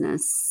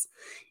consciousness.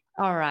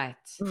 All right.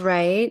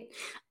 Right.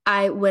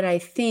 What I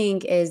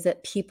think is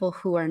that people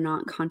who are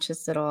not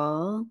conscious at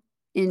all,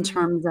 in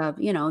terms of,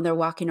 they're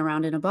walking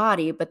around in a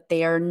body, but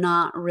they are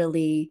not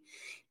really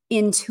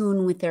in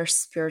tune with their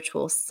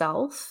spiritual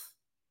self,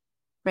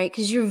 right?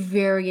 Because you're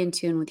very in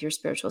tune with your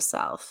spiritual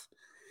self.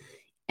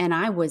 And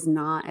I was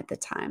not at the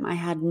time. I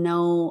had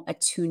no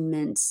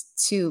attunement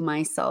to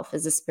myself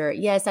as a spirit.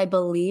 Yes, I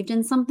believed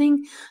in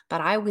something,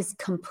 but I was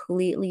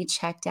completely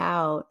checked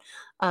out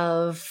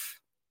of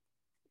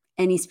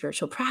any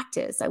spiritual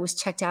practice. I was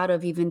checked out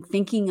of even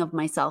thinking of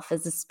myself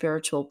as a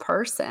spiritual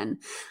person.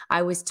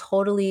 I was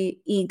totally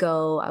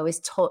ego.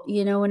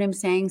 You know what I'm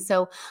saying?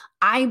 So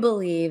I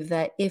believe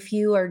that if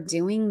you are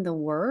doing the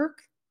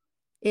work,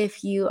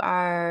 if you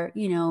are,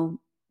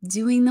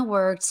 doing the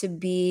work to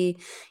be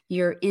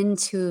your in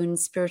tune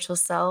spiritual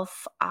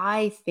self,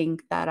 I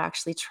think that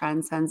actually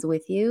transcends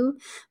with you.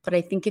 But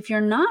I think if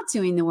you're not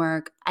doing the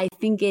work, I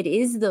think it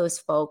is those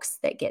folks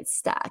that get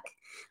stuck.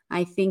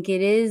 I think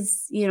it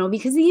is,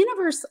 because the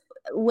universe,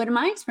 what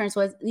my experience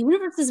was, the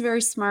universe is a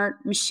very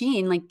smart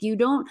machine. Like, you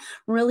don't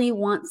really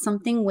want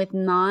something with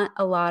not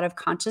a lot of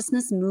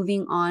consciousness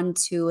moving on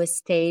to a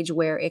stage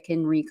where it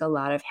can wreak a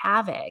lot of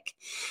havoc,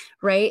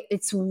 right?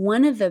 It's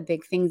one of the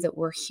big things that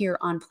we're here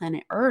on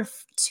planet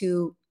Earth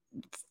to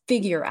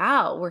figure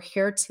out. We're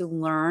here to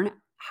learn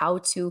how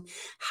to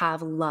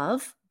have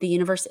love. The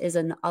universe is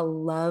a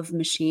love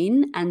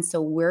machine. And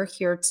so we're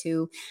here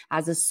to,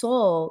 as a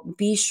soul,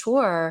 be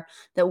sure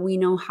that we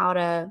know how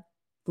to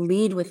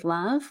lead with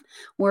love.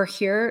 We're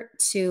here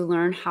to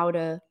learn how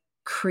to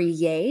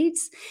create.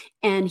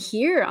 And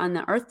here on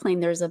the earth plane,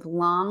 there's a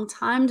long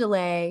time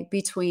delay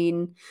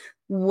between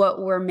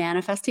what we're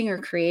manifesting or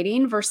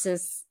creating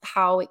versus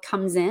how it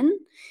comes in.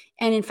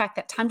 And in fact,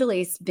 that time delay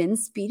has been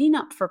speeding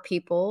up for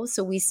people.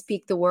 So we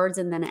speak the words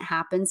and then it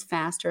happens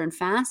faster and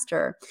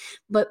faster.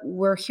 But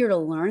we're here to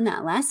learn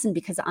that lesson,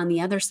 because on the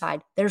other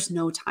side, there's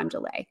no time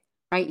delay,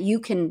 right?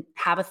 You can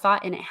have a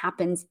thought and it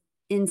happens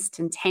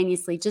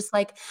instantaneously. Just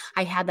like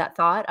I had that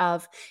thought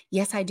of,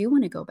 yes, I do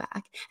want to go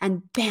back.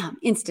 And bam,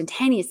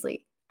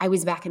 instantaneously, I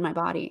was back in my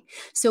body.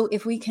 So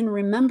if we can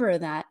remember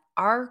that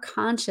our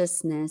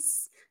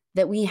consciousness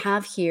that we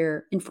have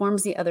here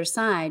informs the other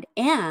side.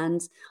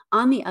 And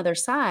on the other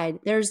side,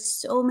 there's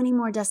so many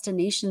more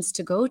destinations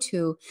to go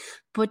to.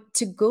 But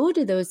to go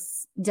to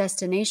those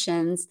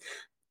destinations,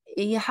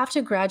 you have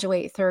to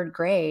graduate third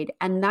grade.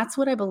 And that's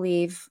what I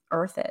believe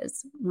Earth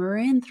is. We're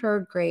in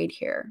third grade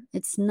here.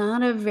 It's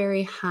not a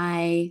very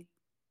high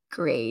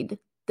grade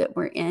that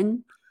we're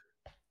in.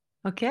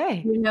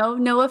 Okay. You know,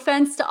 no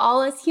offense to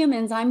all us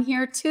humans. I'm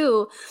here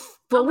too.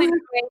 But how many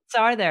grades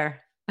are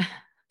there?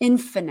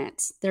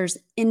 Infinite. There's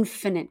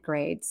infinite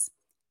grades.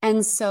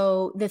 And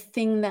so the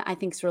thing that I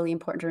think is really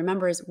important to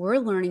remember is we're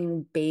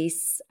learning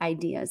base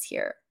ideas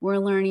here. We're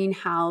learning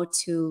how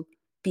to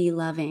be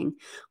loving.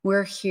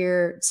 We're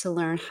here to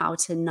learn how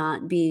to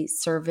not be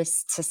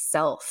service to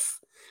self,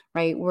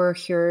 right? We're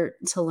here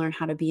to learn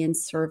how to be in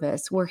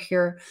service. We're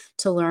here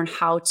to learn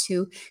how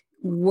to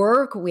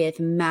work with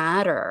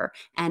matter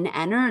and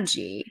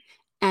energy.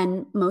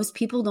 And most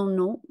people don't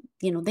know,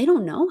 they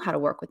don't know how to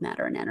work with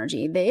matter and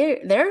energy.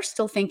 They're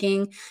still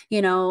thinking,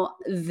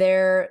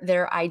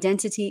 their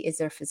identity is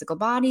their physical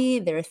body.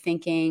 They're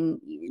thinking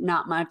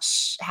not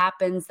much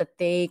happens that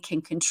they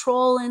can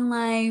control in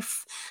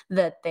life,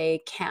 that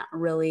they can't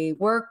really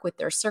work with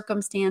their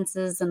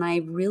circumstances. And I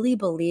really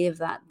believe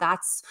that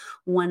that's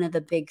one of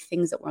the big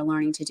things that we're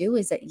learning to do,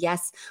 is that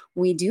yes,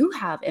 we do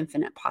have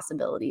infinite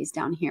possibilities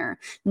down here.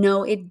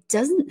 No, it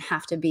doesn't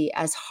have to be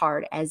as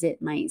hard as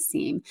it might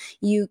seem.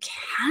 You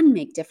can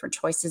make different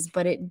choices,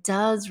 but it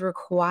does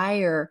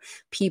require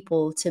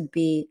people to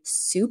be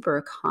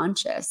super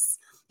conscious.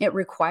 It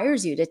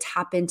requires you to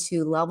tap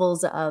into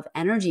levels of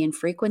energy and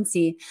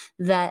frequency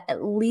that,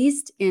 at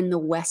least in the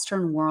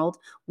Western world,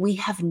 we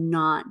have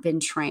not been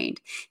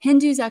trained.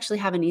 Hindus actually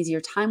have an easier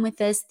time with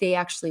this. They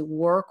actually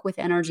work with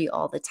energy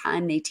all the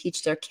time. They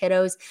teach their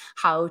kiddos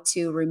how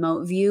to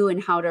remote view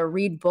and how to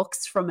read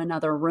books from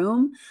another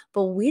room.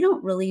 But we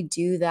don't really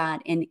do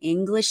that in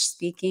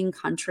English-speaking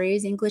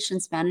countries, English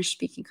and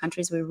Spanish-speaking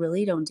countries. We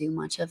really don't do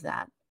much of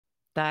that.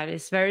 That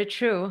is very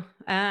true.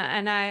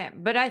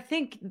 But I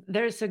think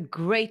there's a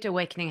great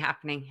awakening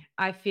happening.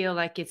 I feel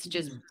like it's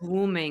just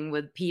booming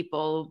with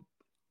people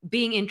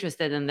being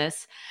interested in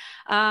this.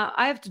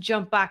 I have to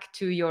jump back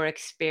to your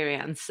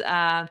experience.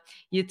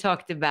 You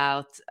talked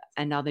about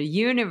another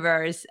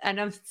universe, and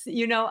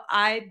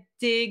I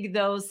dig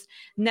those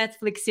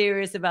Netflix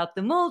series about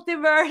the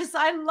multiverse.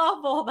 I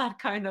love all that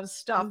kind of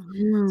stuff.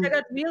 So I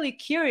got really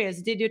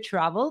curious. Did you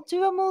travel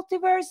to a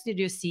multiverse? Did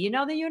you see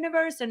another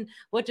universe? And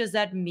what does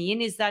that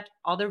mean? Is that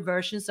other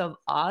versions of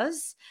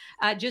us?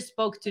 I just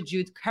spoke to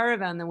Jude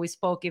Caravan, and we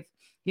spoke if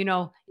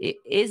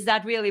is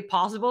that really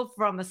possible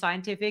from a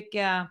scientific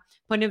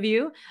point of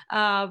view?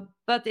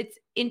 But it's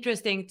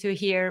interesting to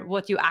hear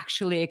what you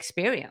actually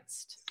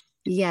experienced.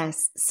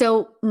 Yes.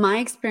 So my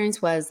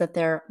experience was that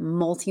there are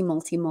multi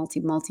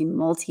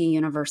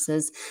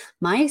universes.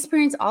 My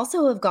experience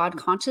also of God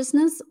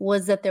consciousness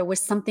was that there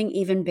was something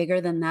even bigger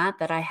than that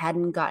I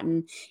hadn't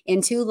gotten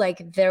into.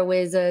 Like, there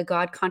was a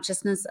God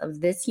consciousness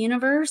of this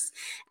universe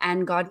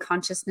and God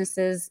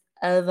consciousnesses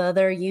of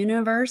other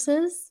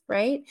universes,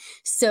 right?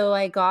 So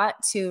I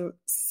got to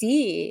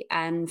see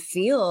and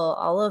feel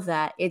all of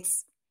that.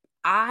 It's,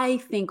 I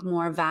think,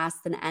 more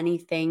vast than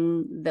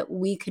anything that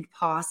we could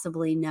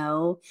possibly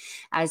know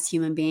as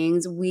human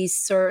beings. We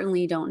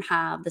certainly don't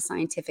have the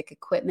scientific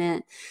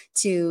equipment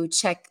to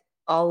check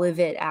all of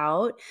it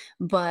out,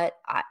 but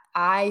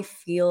I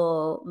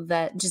feel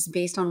that just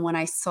based on what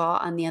I saw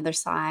on the other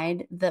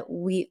side, that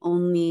we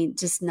only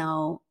just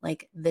know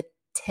like the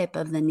tip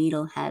of the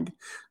needlehead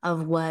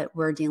of what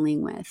we're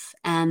dealing with.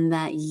 And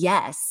that,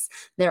 yes,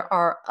 there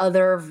are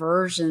other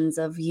versions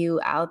of you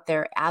out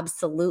there,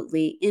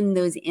 absolutely, in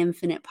those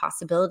infinite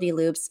possibility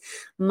loops.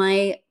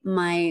 My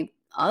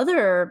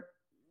other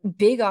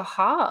big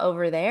aha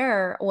over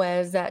there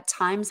was that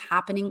time's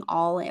happening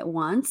all at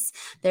once.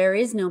 There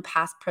is no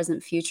past,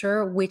 present,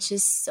 future, which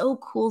is so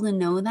cool to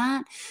know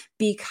that,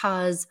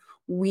 because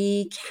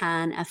we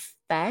can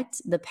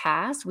affect the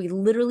past. We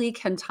literally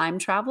can time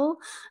travel,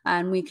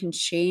 and we can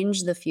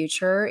change the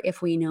future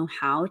if we know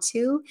how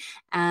to.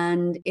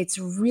 And it's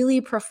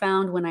really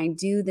profound when I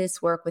do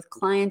this work with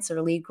clients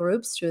or lead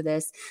groups through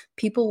this.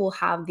 People will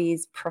have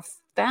these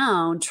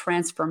profound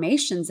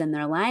transformations in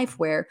their life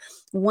where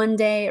one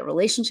day a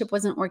relationship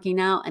wasn't working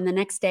out and the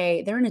next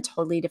day they're in a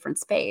totally different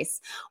space.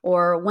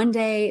 Or one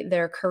day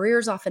their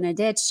career's off in a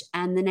ditch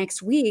and the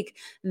next week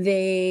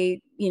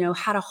they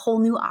had a whole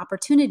new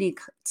opportunity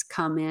to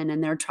come in,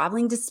 and they're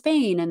traveling to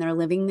Spain and they're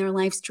living their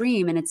life's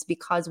dream. And it's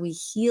because we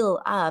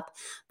heal up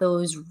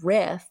those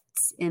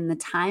rifts in the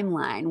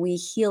timeline. We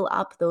heal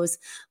up those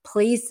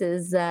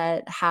places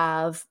that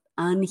have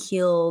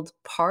unhealed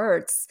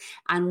parts,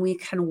 and we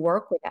can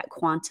work with that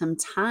quantum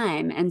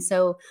time. And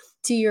so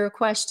to your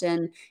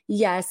question,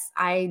 yes,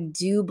 I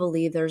do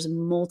believe there's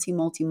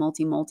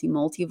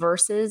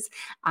multiverses.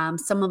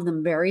 Some of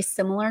them very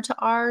similar to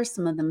ours,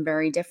 some of them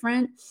very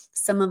different,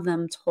 some of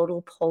them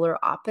total polar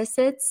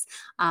opposites,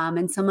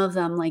 and some of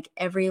them like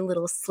every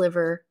little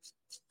sliver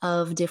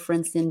of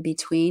difference in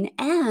between,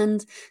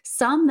 and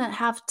some that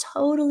have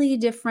totally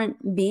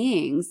different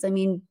beings. I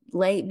mean,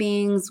 light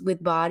beings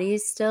with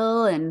bodies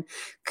still, and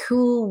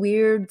cool,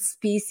 weird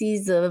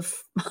species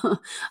of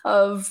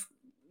of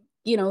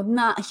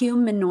not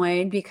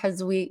humanoid, because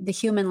the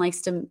human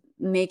likes to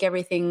make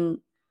everything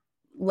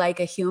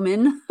like a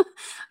human,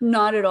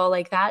 not at all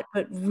like that,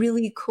 but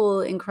really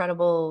cool,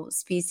 incredible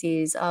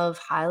species of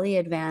highly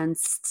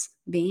advanced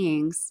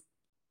beings.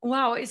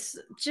 Wow, it's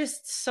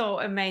just so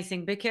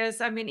amazing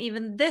because I mean,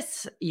 even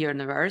this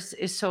universe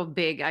is so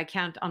big, I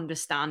can't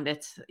understand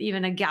it.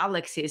 Even a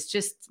galaxy is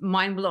just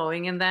mind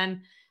blowing. And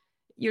then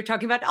you're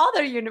talking about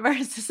other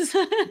universes.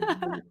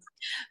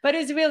 But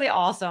it's really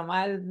awesome.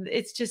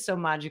 It's just so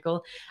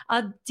magical.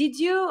 Did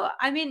you,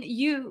 I mean,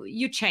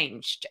 you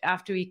changed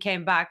after you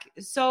came back.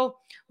 So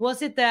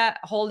was it the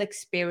whole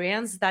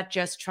experience that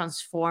just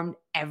transformed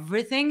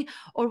everything?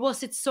 Or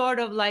was it sort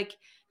of like,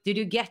 did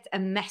you get a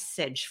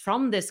message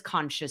from this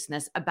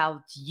consciousness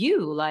about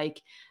you,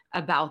 like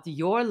about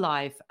your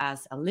life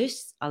as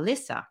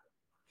Alysa?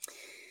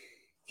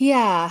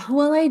 Yeah,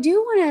 well, I do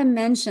want to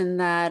mention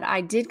that I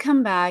did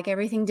come back,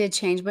 everything did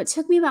change, but it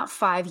took me about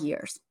 5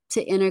 years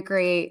to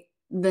integrate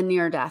the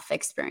near-death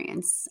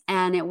experience.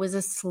 And it was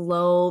a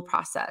slow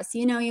process.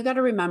 You got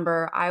to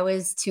remember, I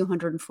was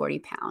 240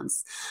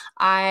 pounds.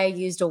 I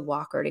used a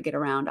walker to get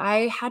around.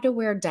 I had to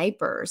wear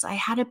diapers. I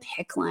had a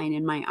PICC line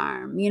in my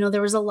arm.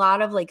 There was a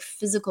lot of like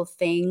physical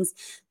things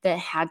that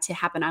had to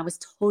happen. I was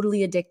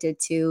totally addicted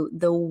to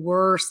the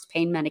worst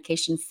pain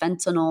medication,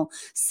 fentanyl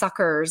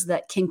suckers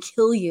that can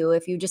kill you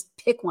if you just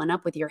pick one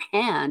up with your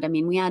hand. I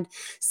mean, we had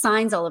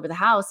signs all over the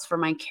house for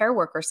my care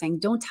worker saying,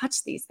 don't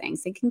touch these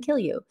things, they can kill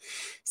you.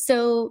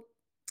 So,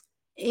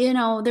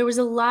 there was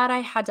a lot I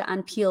had to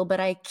unpeel,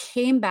 but I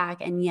came back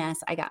and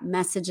yes, I got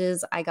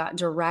messages. I got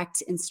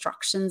direct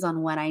instructions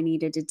on what I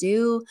needed to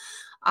do.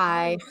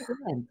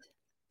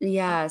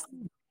 Yes,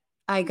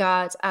 I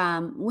got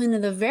one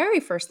of the very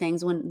first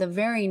things, when the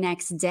very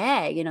next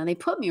day, they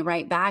put me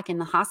right back in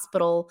the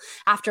hospital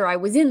after I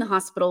was in the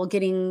hospital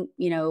getting,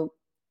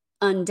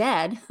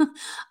 undead.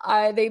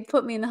 They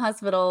put me in the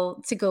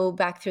hospital to go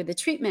back through the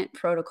treatment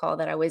protocol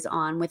that I was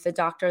on with the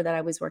doctor that I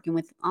was working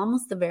with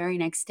almost the very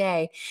next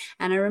day.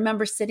 And I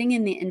remember sitting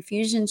in the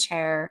infusion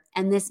chair,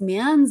 and this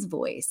man's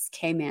voice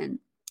came in.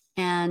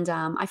 And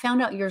I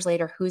found out years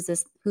later who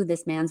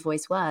this man's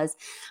voice was,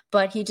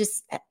 but he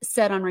just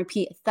said on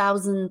repeat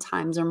 1,000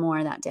 times or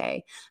more that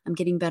day, I'm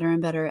getting better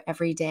and better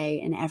every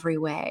day in every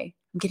way.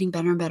 I'm getting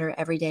better and better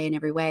every day in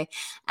every way.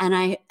 And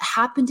I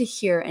happened to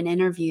hear an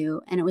interview,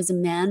 and it was a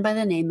man by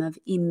the name of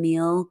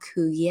Emile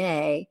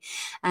Couillet.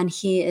 And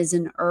he is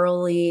an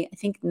early, I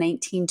think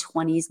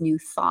 1920s New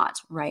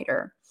Thought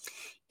writer.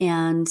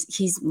 And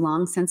he's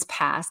long since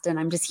passed, and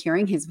I'm just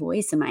hearing his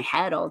voice in my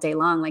head all day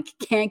long. Like,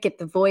 can't get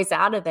the voice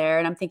out of there.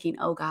 And I'm thinking,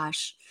 oh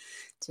gosh,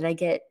 did I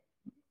get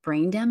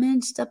brain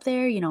damaged up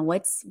there?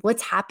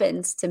 What's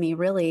happened to me,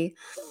 really?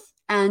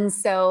 And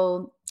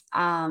so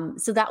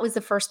that was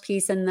the first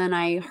piece. And then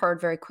I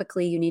heard very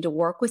quickly, you need to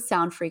work with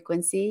sound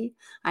frequency.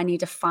 I need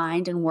to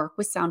find and work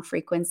with sound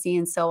frequency.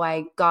 And so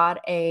I got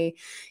I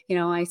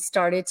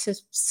started to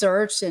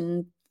search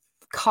and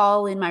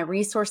call in my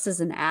resources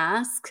and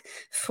ask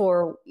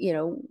for,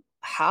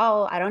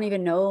 how. I don't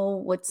even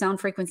know what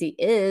sound frequency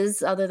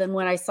is other than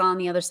what I saw on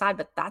the other side,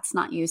 but that's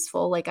not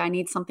useful. Like, I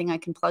need something I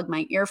can plug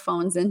my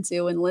earphones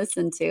into and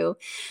listen to.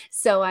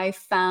 So I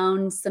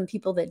found some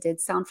people that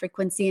did sound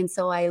frequency. And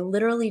so I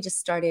literally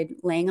just started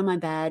laying on my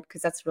bed,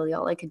 because that's really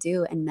all I could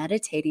do, and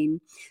meditating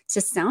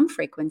to sound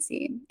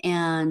frequency.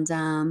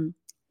 And,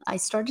 I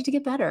started to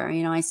get better.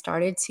 I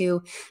started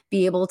to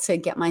be able to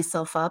get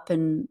myself up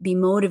and be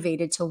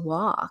motivated to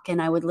walk. And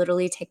I would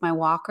literally take my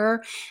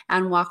walker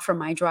and walk from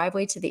my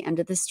driveway to the end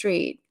of the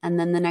street. And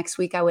then the next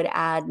week I would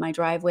add my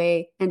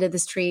driveway, end of the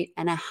street,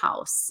 and a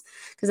house,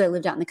 because I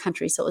lived out in the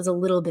country. So it was a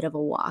little bit of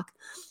a walk.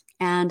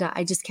 And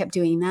I just kept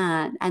doing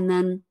that. And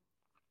then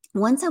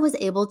once I was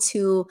able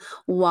to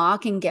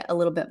walk and get a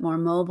little bit more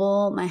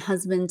mobile, my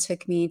husband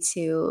took me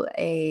to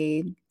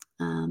a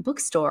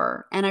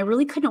bookstore, and I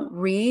really couldn't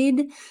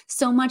read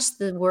so much.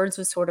 The words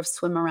would sort of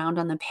swim around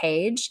on the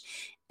page.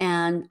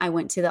 And I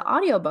went to the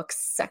audiobooks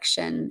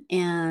section,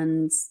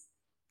 and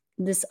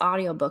this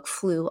audiobook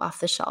flew off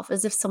the shelf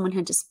as if someone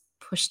had just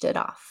pushed it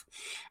off.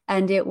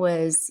 And it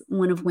was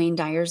one of Wayne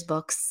Dyer's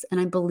books.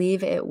 And I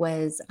believe it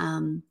was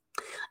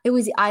It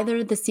was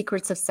either The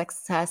Secrets of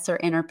Success or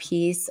Inner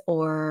Peace,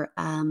 or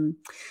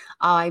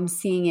I'm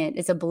seeing it.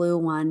 It's a blue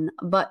one.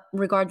 But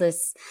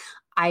regardless,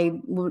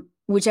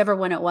 whichever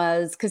one it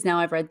was, because now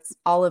I've read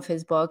all of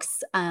his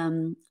books,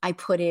 I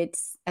put it,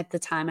 at the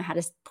time I had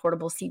a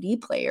portable CD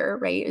player,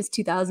 right? It was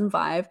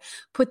 2005,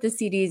 put the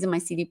CDs in my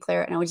CD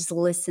player, and I would just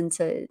listen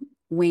to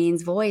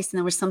Wayne's voice. And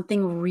there was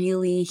something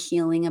really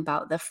healing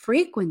about the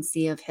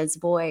frequency of his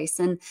voice.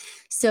 And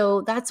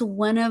so that's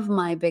one of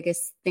my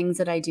biggest things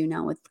that I do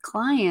now with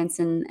clients,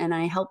 and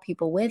I help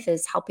people with,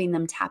 is helping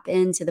them tap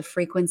into the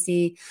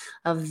frequency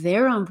of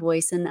their own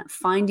voice and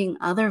finding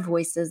other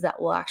voices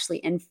that will actually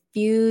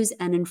infuse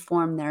and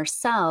inform their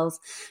cells,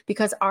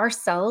 because our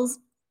cells,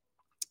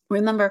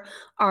 remember,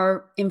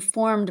 are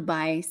informed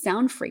by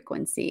sound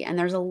frequency. And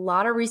there's a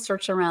lot of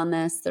research around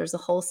this. There's a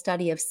whole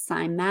study of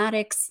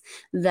cymatics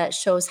that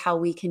shows how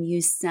we can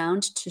use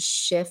sound to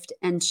shift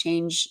and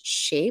change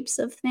shapes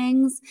of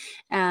things.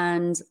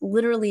 And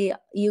literally,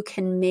 you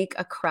can make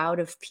a crowd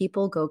of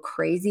people go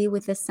crazy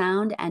with the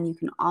sound, and you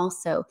can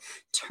also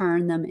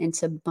turn them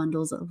into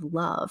bundles of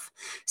love.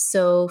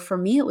 So for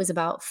me, it was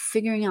about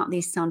figuring out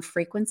these sound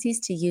frequencies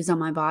to use on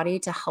my body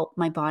to help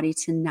my body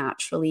to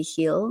naturally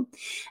heal.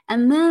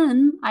 And then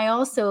I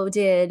also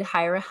did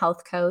hire a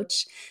health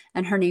coach,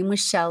 and her name was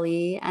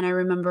Shelly. And I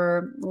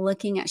remember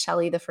looking at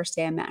Shelly the first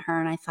day I met her,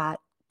 and I thought,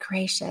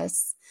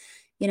 gracious,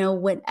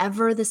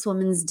 whatever this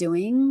woman's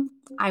doing,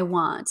 I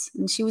want.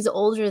 And she was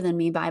older than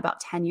me by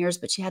about 10 years,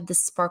 but she had this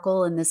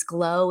sparkle and this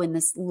glow and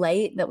this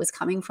light that was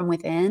coming from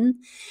within.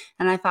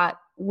 And I thought,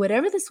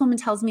 whatever this woman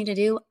tells me to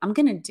do, I'm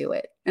going to do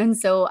it. And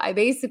so I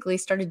basically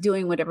started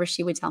doing whatever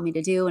she would tell me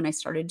to do. And I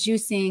started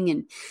juicing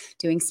and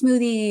doing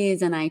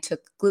smoothies, and I took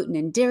gluten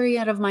and dairy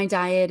out of my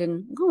diet.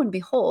 And lo and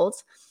behold,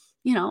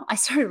 I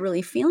started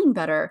really feeling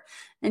better.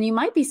 And you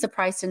might be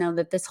surprised to know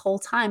that this whole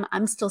time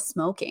I'm still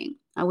smoking.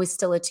 I was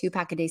still a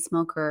 2-pack-a-day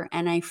smoker.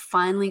 And I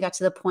finally got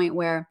to the point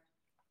where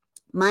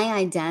my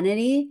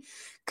identity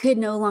could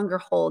no longer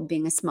hold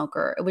being a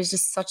smoker. It was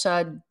just such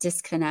a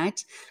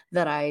disconnect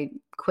that I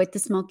quit the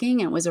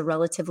smoking, and it was a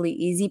relatively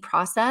easy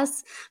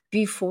process.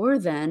 Before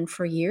then,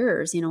 for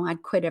years,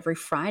 I'd quit every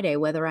Friday,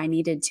 whether I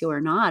needed to or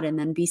not, and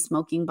then be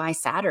smoking by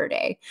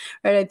Saturday,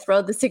 right? I'd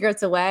throw the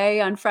cigarettes away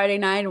on Friday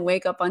night and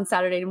wake up on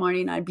Saturday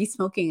morning, and I'd be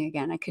smoking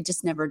again. I could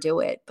just never do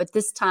it. But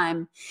this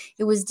time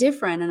it was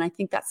different. And I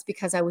think that's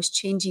because I was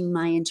changing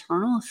my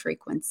internal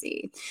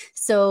frequency.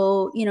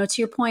 So,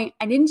 to your point,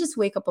 I didn't just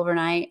wake up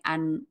overnight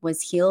and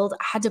was healed.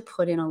 I had to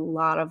put in a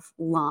lot of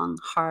long,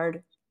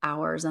 hard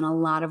hours and a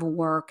lot of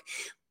work.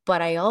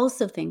 But I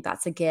also think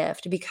that's a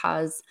gift,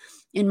 because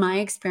in my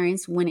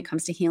experience, when it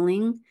comes to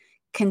healing,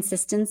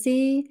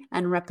 consistency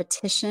and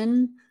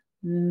repetition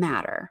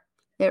matter.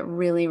 It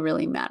really,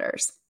 really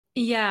matters.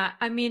 Yeah,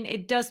 I mean,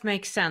 it does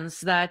make sense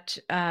that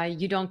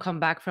you don't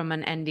come back from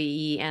an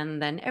NDE and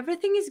then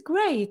everything is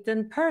great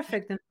and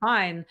perfect and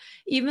fine,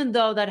 even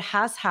though that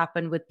has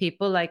happened with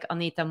people like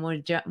Anita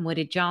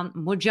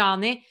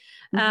Murjani,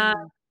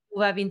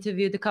 who I've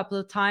interviewed a couple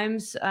of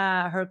times.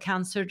 Her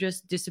cancer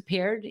just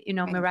disappeared,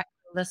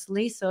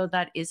 miraculously. So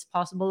that is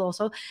possible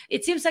also.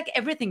 It seems like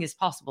everything is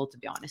possible, to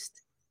be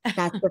honest.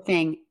 That's the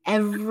thing.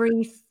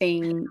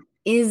 Everything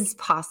is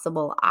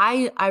possible.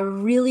 I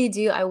really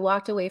do. I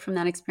walked away from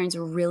that experience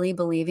really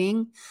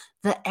believing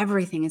that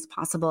everything is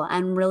possible,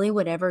 and really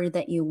whatever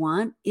that you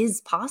want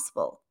is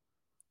possible.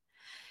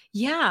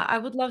 Yeah, I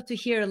would love to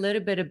hear a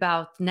little bit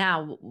about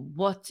now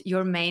what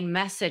your main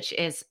message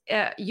is.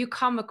 You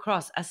come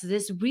across as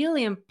this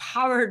really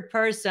empowered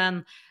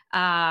person,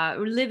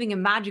 living a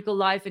magical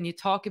life, and you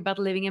talk about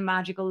living a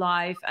magical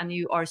life, and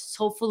you are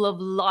so full of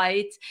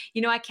light.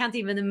 I can't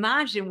even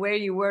imagine where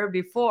you were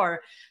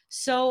before.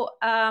 So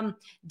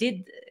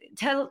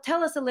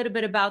tell us a little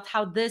bit about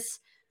how this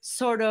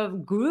sort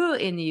of grew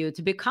in you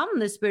to become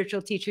the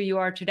spiritual teacher you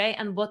are today,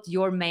 and what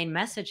your main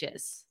message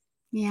is.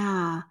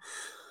 Yeah.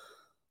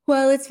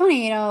 Well, it's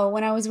funny,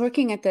 when I was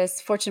working at this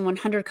Fortune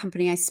 100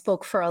 company, I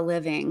spoke for a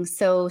living.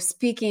 So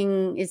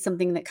speaking is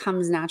something that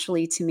comes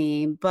naturally to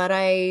me. But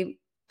I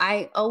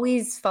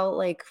always felt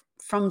like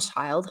from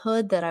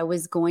childhood that I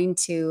was going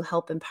to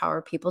help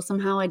empower people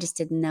somehow. I just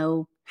didn't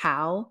know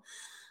how.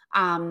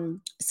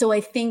 So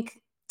I think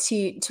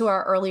to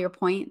our earlier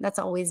point, that's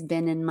always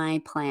been in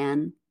my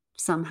plan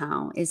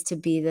somehow, is to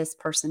be this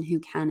person who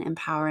can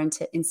empower and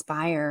to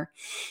inspire.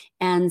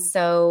 And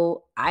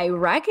so I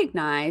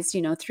recognized,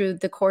 through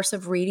the course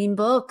of reading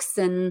books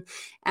and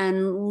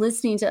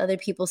listening to other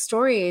people's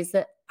stories,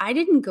 that I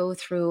didn't go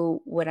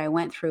through what I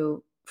went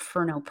through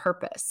for no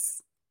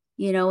purpose.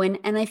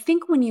 And I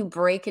think when you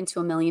break into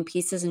a million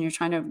pieces and you're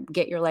trying to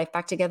get your life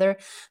back together,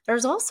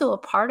 there's also a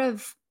part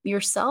of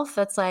yourself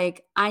that's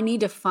like, I need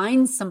to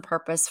find some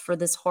purpose for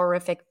this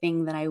horrific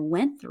thing that I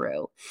went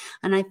through.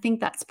 And I think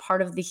that's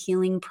part of the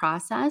healing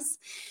process.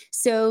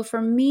 So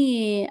for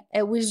me,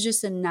 it was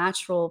just a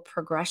natural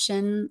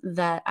progression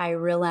that I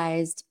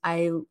realized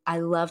I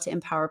love to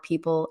empower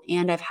people,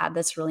 and I've had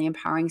this really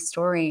empowering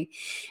story.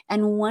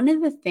 And one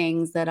of the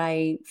things that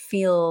I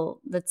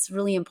feel that's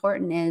really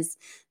important is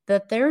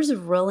that there's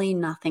really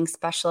nothing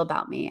special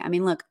about me. I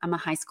mean, look, I'm a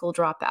high school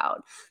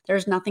dropout.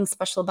 There's nothing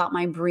special about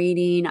my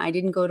breeding. I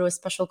didn't go to a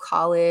special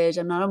college.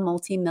 I'm not a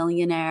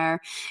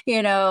multimillionaire,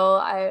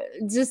 I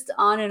just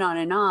on and on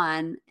and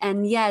on.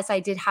 And yes, I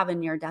did have a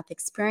near-death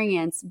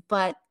experience,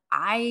 but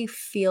I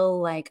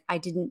feel like I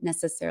didn't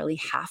necessarily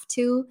have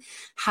to.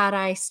 Had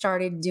I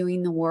started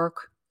doing the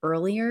work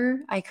earlier,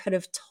 I could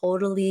have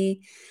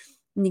totally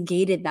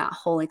negated that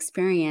whole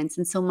experience.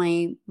 And so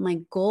my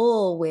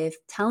goal with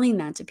telling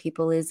that to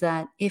people is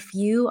that if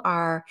you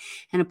are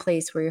in a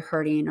place where you're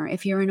hurting, or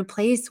if you're in a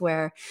place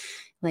where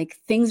like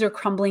things are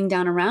crumbling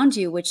down around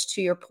you, which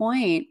to your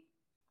point,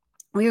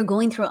 we are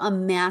going through a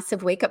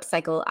massive wake-up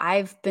cycle.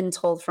 I've been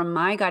told from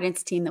my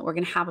guidance team that we're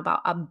going to have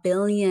about 1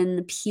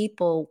 billion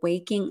people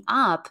waking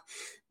up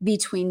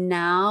between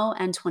now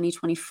and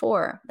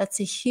 2024. That's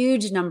a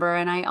huge number.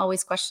 And I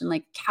always question,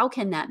 like, how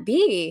can that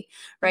be?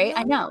 Right?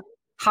 I know.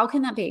 How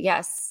can that be?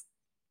 Yes.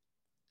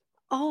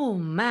 Oh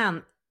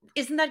man,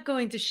 isn't that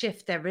going to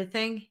shift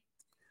everything?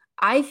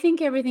 I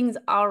think everything's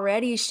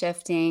already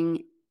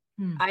shifting.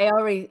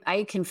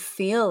 I can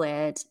feel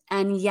it.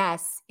 And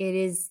yes, it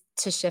is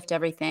to shift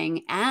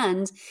everything.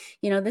 And,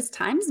 this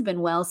time's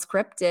been well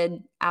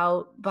scripted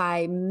out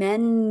by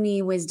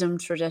many wisdom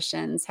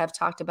traditions have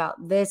talked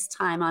about this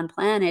time on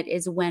planet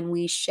is when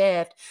we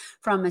shift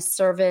from a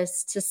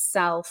service to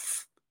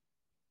self,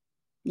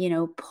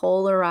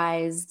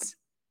 polarized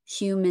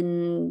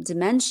human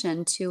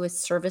dimension to a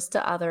service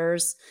to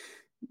others,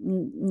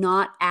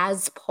 not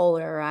as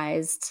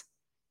polarized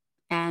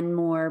and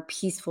more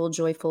peaceful,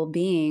 joyful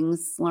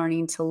beings,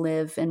 learning to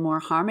live in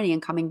more harmony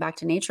and coming back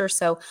to nature.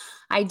 So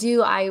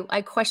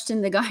I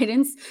question the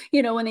guidance,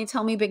 when they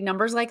tell me big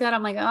numbers like that,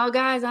 I'm like, oh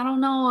guys, I don't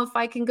know if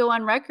I can go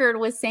on record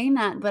with saying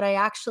that, but I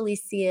actually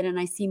see it. And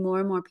I see more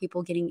and more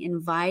people getting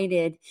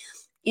invited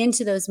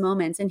into those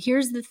moments. And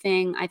here's the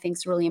thing I think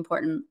is really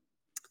important.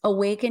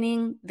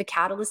 Awakening, the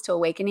catalyst to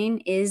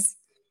awakening is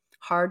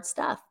hard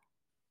stuff,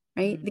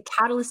 right? The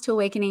catalyst to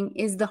awakening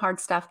is the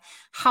hard stuff.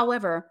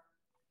 However,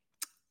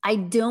 I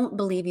don't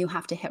believe you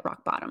have to hit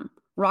rock bottom.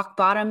 Rock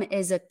bottom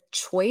is a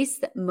choice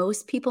that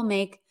most people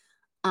make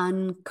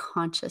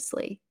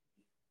unconsciously.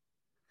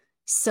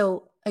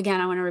 So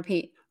again, I want to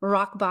repeat,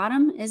 rock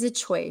bottom is a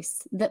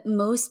choice that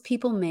most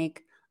people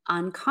make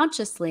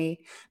unconsciously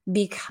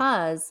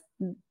because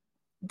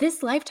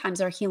this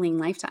lifetime's our healing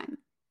lifetime.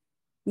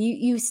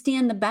 You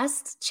stand the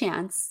best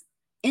chance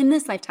in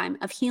this lifetime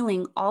of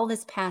healing all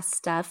this past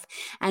stuff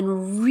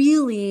and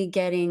really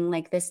getting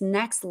like this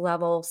next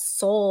level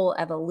soul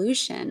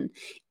evolution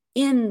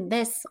in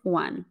this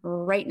one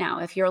right now.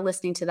 If you're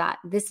listening to that,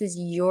 this is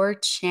your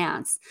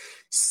chance.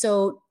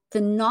 So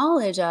the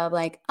knowledge of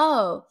like,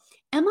 oh,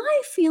 am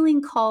I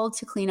feeling called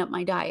to clean up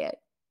my diet?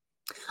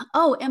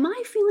 Oh, am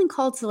I feeling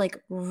called to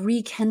like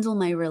rekindle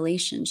my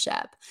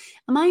relationship?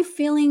 Am I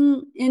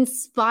feeling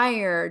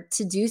inspired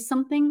to do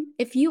something?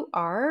 If you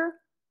are,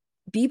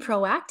 be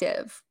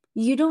proactive.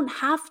 You don't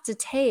have to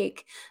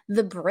take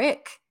the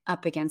brick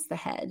up against the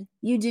head.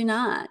 You do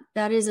not.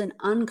 That is an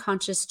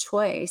unconscious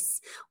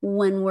choice.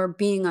 When we're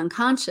being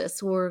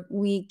unconscious,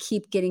 we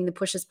keep getting the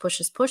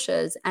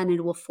pushes, and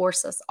it will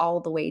force us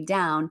all the way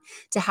down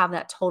to have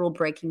that total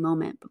breaking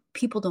moment. But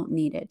people don't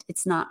need it.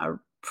 It's not a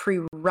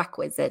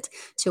prerequisite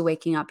to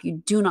waking up.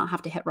 You do not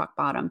have to hit rock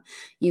bottom.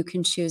 You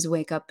can choose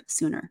wake up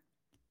sooner.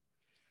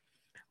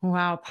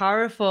 Wow,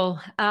 powerful.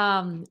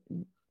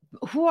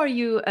 Who are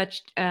you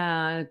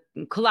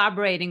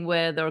collaborating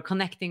with or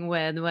connecting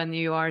with when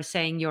you are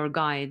saying your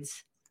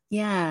guides?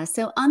 Yeah.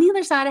 So on the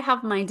other side, I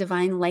have my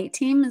divine light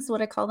team is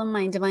what I call them,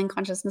 my divine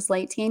consciousness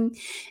light team.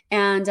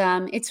 And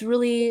it's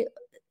really,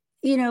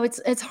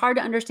 it's hard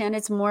to understand.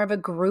 It's more of a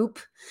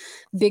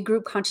big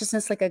group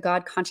consciousness, like a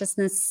God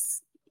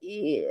consciousness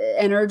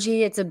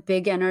energy. It's a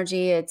big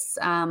energy. It's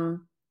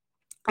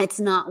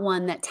not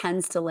one that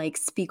tends to like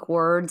speak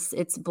words.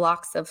 It's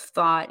blocks of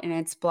thought and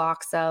it's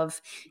blocks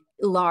of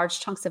large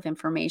chunks of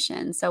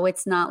information. So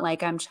it's not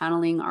like I'm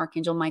channeling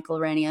Archangel Michael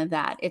or any of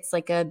that. It's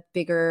like a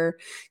bigger,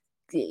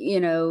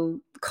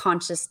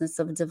 consciousness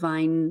of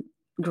divine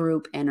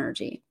group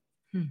energy.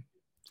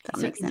 That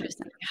so makes sense.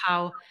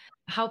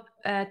 How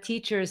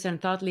teachers and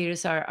thought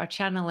leaders are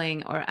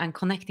channeling and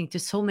connecting to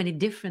so many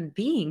different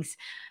beings.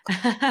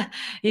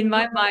 In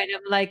my mind,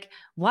 I'm like,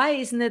 why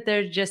isn't it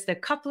there just a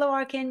couple of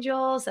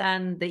archangels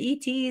and the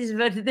ETs,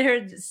 but there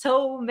are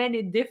so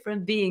many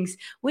different beings,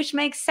 which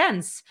makes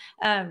sense,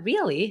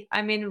 really.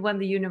 I mean, when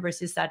the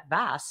universe is that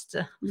vast.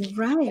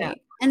 Right. Yeah.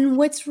 And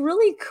what's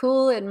really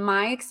cool in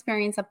my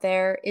experience up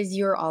there is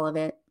you're all of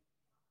it.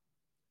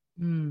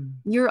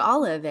 You're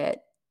all of it.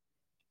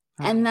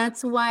 And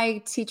that's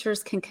why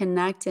teachers can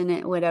connect in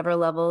at whatever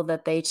level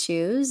that they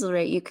choose,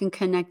 right? You can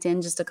connect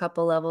in just a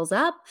couple levels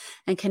up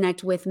and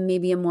connect with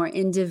maybe a more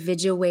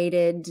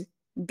individuated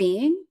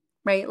being,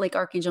 right? Like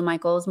Archangel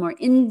Michael is more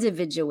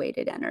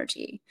individuated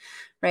energy,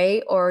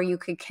 right? Or you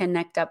could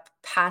connect up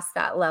past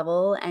that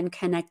level and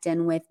connect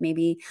in with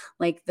maybe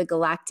like the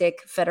Galactic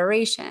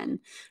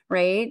Federation,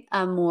 right?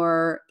 A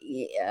more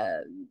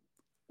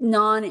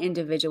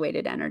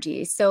non-individuated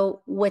energy.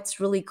 So what's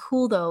really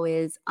cool though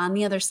is on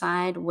the other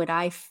side, what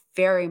I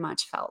very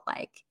much felt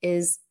like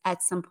is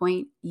at some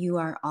point you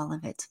are all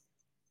of it.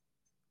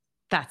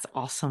 That's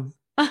awesome.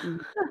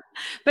 Mm.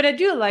 But I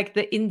do like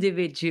the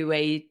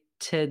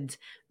individuated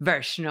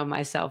version of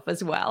myself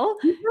as well.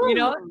 You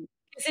know,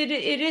 'cause it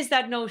is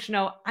that notion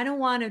of I don't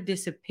want to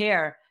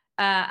disappear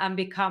and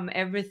become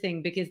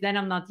everything, because then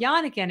I'm not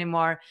Yannick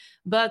anymore.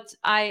 But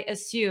I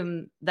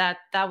assume that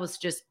that was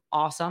just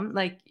awesome.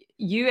 Like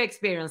you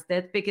experienced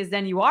it, because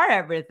then you are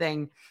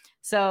everything.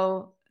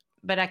 So,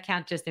 but I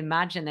can't just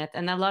imagine it.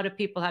 And a lot of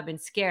people have been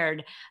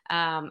scared.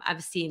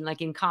 I've seen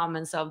like in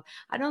comments of,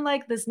 I don't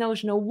like this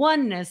notion of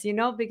oneness, you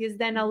know, because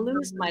then I'll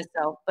lose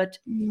myself. But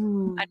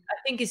I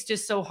think it's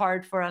just so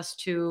hard for us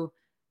to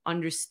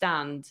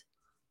understand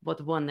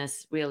what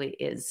oneness really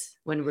is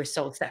when we're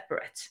so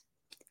separate.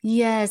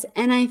 Yes.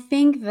 And I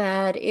think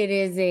that it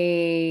is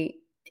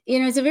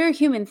it's a very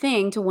human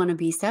thing to want to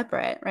be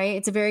separate, right?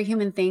 It's a very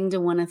human thing to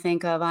want to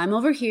think of, I'm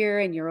over here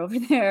and you're over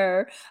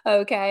there.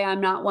 Okay.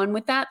 I'm not one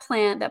with that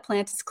plant. That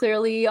plant is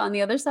clearly on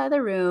the other side of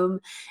the room.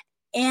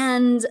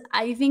 And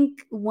I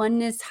think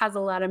oneness has a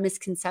lot of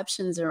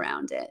misconceptions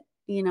around it.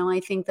 I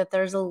think that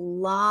there's a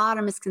lot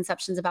of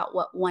misconceptions about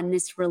what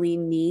oneness really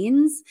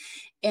means.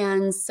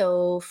 And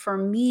so for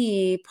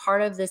me,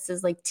 part of this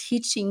is like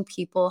teaching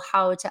people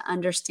how to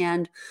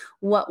understand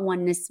what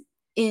oneness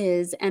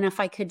is. And if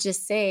I could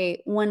just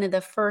say, one of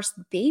the first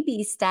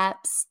baby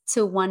steps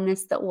to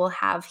oneness that we'll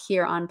have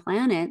here on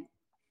planet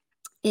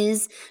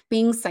is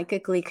being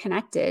psychically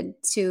connected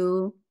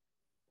to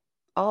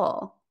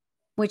all,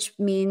 which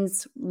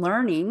means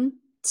learning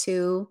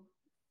to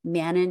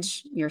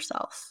manage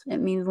yourself. It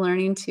means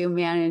learning to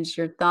manage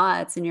your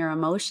thoughts and your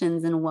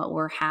emotions and what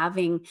we're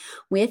having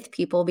with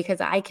people,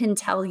 because I can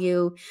tell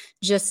you,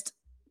 just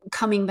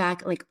coming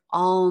back, like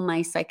all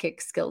my psychic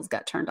skills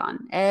got turned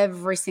on.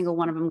 Every single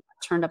one of them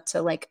got turned up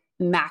to like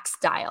max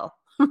dial,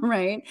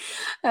 right?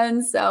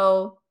 And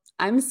so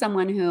I'm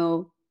someone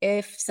who,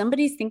 if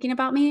somebody's thinking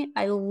about me,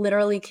 I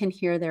literally can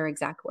hear their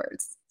exact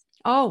words.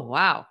 Oh,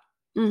 wow.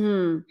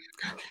 Mm-hmm.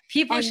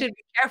 People should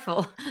be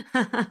careful.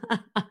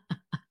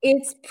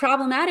 It's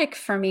problematic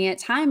for me at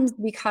times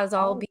because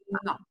I'll be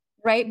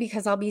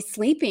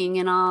sleeping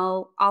and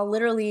I'll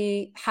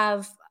literally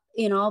have,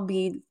 I'll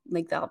be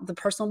like the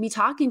person will be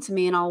talking to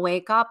me and I'll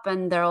wake up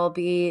and there'll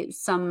be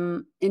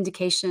some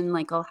indication,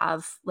 like I'll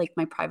have, like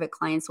my private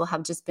clients will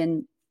have just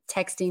been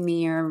texting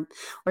me or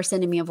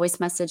sending me a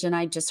voice message and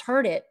I just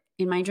heard it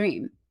in my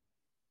dream.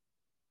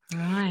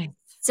 Right.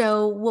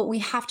 So what we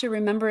have to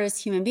remember as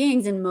human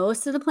beings, and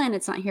most of the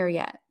planet's not here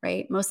yet,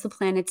 right? Most of the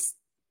planet's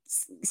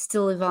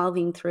still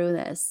evolving through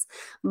this,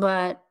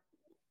 but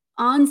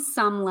on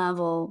some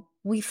level,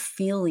 we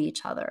feel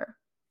each other.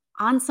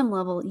 On some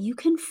level, you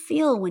can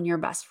feel when your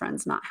best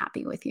friend's not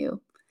happy with you.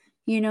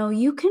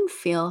 You can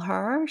feel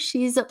her.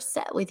 She's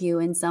upset with you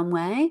in some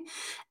way.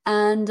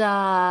 And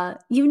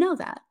you know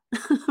that,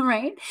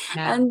 right?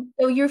 Yeah. And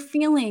so you're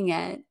feeling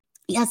it.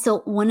 Yeah. So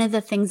one of the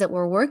things that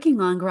we're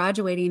working on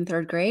graduating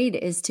third grade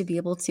is to be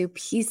able to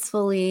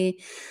peacefully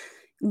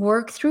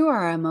work through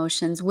our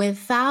emotions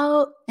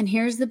without, and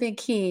here's the big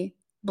key,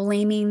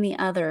 blaming the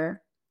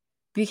other,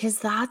 because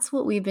that's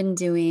what we've been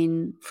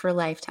doing for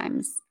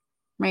lifetimes,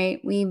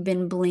 right? We've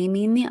been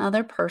blaming the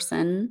other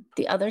person,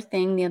 the other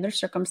thing, the other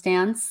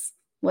circumstance,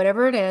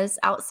 whatever it is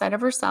outside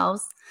of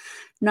ourselves,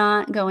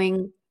 not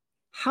going,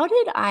 how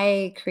did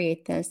I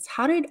create this?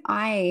 How did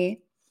I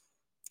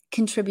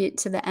contribute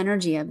to the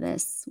energy of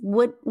this?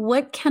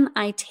 What can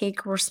I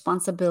take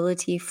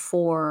responsibility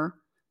for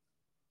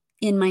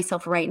in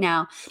myself right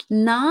now?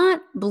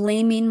 Not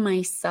blaming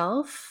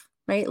myself,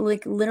 right?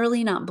 Like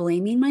literally not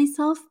blaming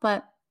myself,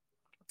 but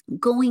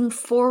going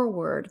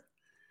forward,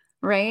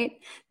 right?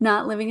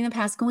 Not living in the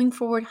past, going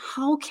forward.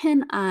 How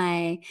can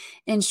I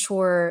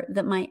ensure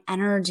that my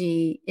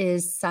energy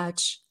is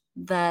such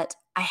that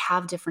I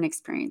have different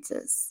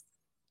experiences?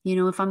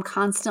 If I'm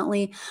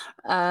constantly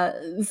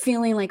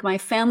feeling like my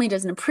family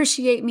doesn't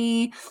appreciate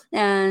me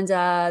and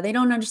they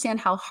don't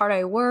understand how hard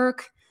I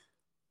work,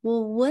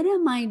 well, what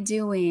am I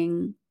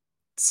doing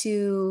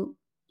to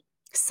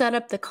set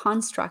up the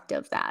construct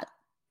of that?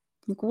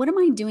 Like, what am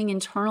I doing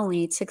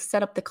internally to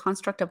set up the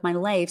construct of my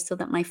life so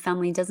that my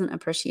family doesn't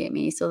appreciate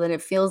me, so that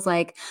it feels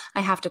like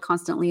I have to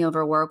constantly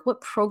overwork?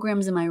 What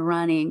programs am I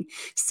running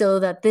so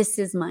that this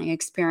is my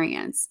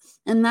experience?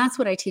 And that's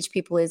what I teach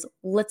people is,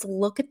 let's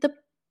look at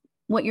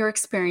what you're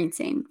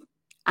experiencing,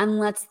 and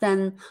let's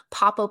then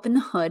pop open the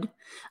hood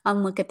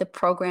and look at the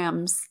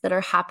programs that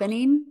are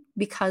happening,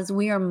 because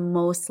we are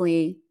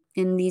mostly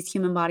in these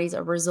human bodies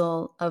a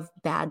result of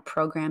bad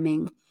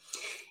programming.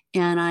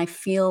 And I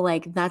feel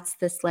like that's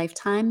this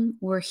lifetime.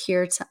 We're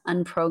here to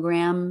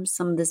unprogram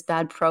some of this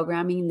bad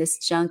programming, this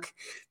junk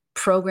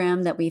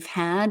program that we've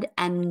had,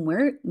 and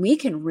we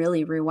can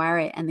really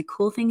rewire it. And the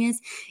cool thing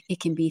is, it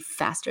can be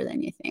faster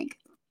than you think.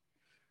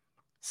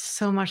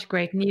 So much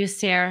great news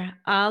here.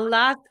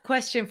 Last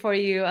question for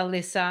you,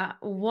 Alysa.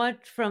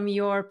 What, from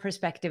your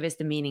perspective, is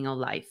the meaning of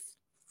life?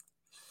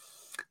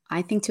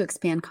 I think to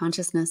expand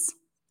consciousness.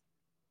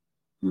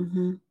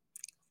 Mm-hmm.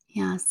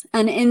 Yes.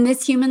 And in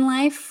this human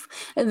life,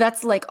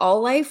 that's like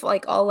all life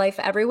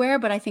everywhere.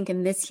 But I think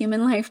in this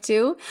human life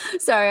too.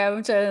 Sorry,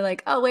 I'm trying to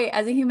like, oh, wait,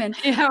 as a human.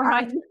 Yeah,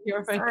 right.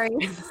 You're right. Sorry.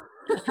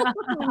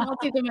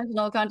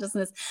 Multidimensional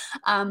consciousness.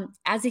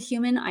 As a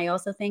human, I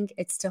also think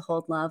it's to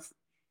hold love.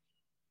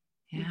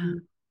 Yeah. Mm-hmm.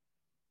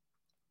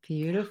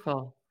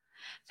 Beautiful.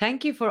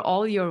 Thank you for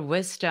all your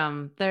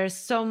wisdom. There's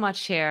so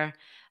much here.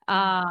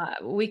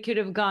 We could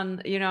have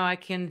gone, I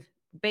can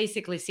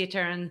basically sit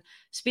here and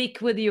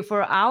speak with you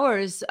for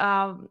hours.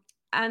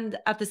 And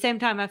at the same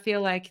time, I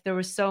feel like there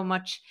was so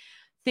much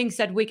things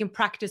that we can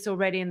practice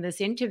already in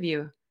this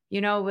interview,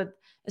 with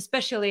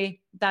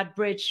especially that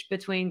bridge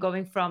between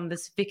going from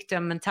this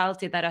victim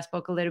mentality that I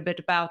spoke a little bit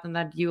about and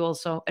that you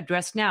also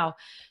addressed now,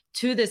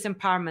 to this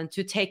empowerment,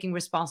 to taking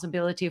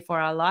responsibility for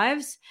our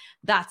lives.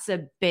 That's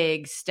a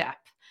big step.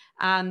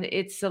 And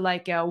it's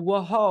like a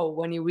whoa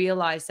when you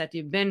realize that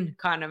you've been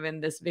kind of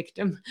in this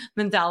victim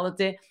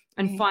mentality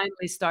and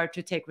finally start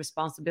to take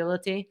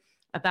responsibility.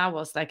 That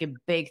was like a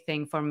big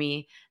thing for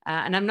me.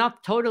 And I'm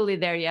not totally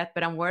there yet,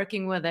 but I'm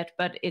working with it.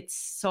 But it's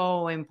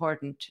so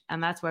important.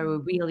 And that's where we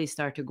really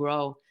start to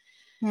grow.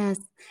 Yes.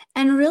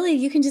 And really,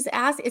 you can just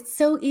ask. It's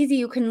so easy.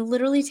 You can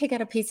literally take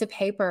out a piece of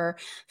paper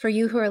for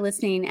you who are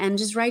listening and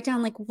just write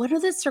down, like, what are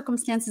the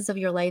circumstances of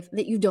your life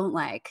that you don't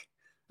like?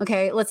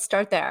 Okay, let's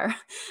start there.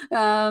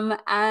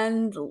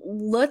 And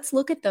let's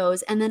look at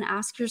those and then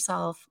ask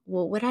yourself,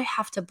 what would I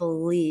have to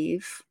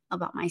believe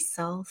about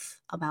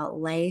myself, about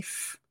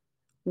life?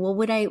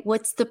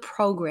 What's the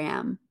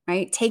program,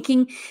 right?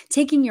 Taking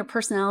your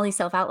personality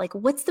self out, like,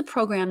 what's the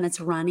program that's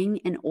running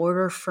in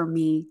order for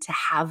me to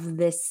have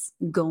this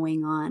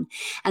going on?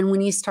 And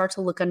when you start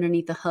to look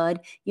underneath the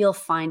hood, you'll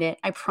find it.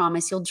 I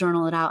promise. You'll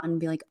journal it out and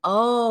be like,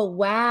 oh,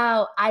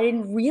 wow, I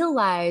didn't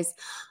realize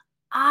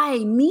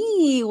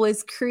me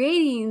was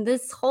creating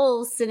this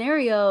whole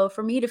scenario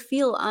for me to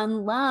feel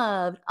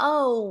unloved.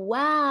 Oh,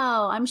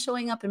 wow. I'm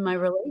showing up in my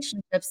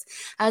relationships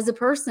as a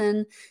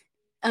person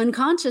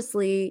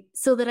unconsciously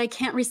so that I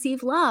can't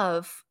receive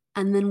love.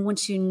 And then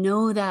once you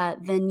know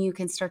that, then you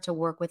can start to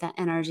work with that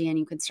energy and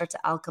you can start to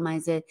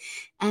alchemize it.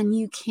 And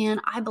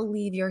I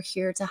believe you're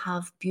here to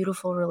have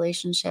beautiful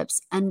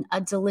relationships and a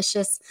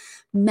delicious,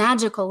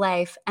 magical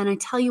life. And I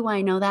tell you why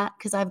I know that,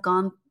 because I've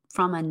gone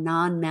from a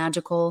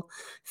non-magical,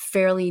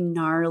 fairly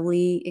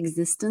gnarly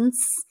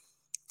existence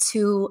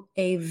to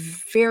a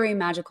very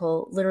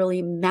magical,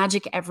 literally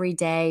magic every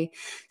day,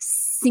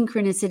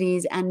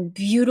 synchronicities and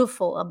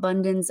beautiful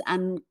abundance.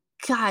 And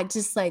God,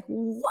 just like,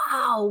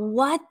 wow,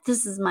 what?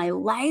 This is my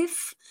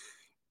life.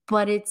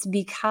 But it's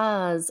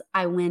because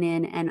I went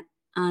in and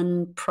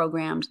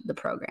unprogrammed the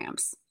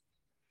programs.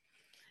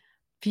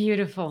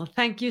 Beautiful.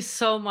 Thank you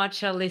so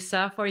much,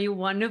 Alysa, for your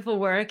wonderful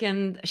work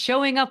and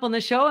showing up on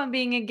the show and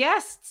being a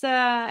guest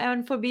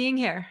and for being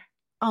here.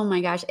 Oh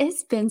my gosh,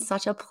 it's been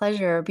such a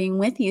pleasure being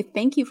with you.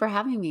 Thank you for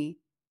having me.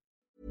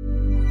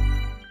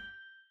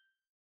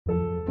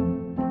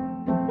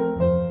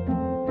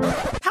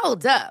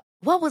 Hold up.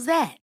 What was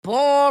that?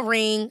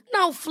 Boring.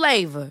 No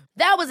flavor.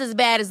 That was as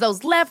bad as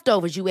those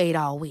leftovers you ate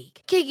all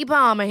week. Keke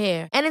Palmer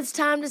here. And it's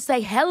time to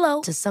say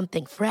hello to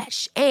something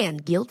fresh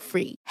and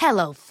guilt-free.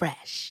 Hello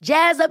Fresh.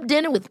 Jazz up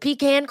dinner with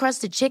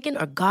pecan-crusted chicken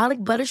or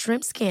garlic butter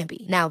shrimp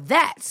scampi. Now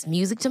that's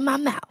music to my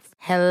mouth.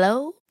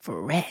 Hello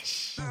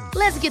Fresh.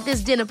 Let's get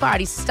this dinner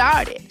party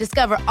started.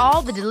 Discover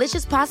all the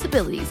delicious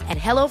possibilities at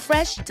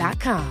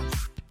HelloFresh.com.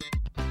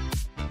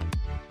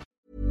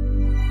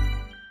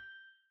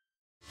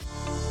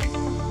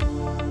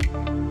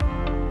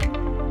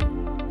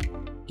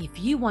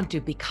 If you want to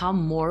become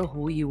more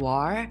who you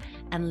are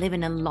and live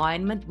in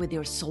alignment with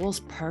your soul's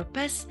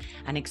purpose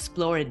and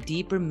explore a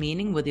deeper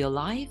meaning with your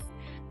life,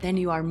 then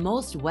you are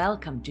most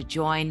welcome to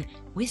join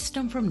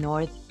Wisdom from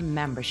North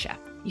membership.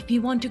 If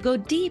you want to go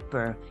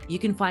deeper, you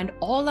can find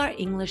all our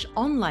English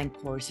online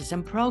courses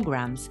and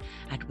programs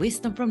at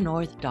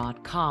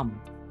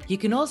wisdomfromnorth.com. You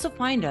can also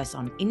find us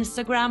on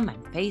Instagram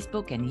and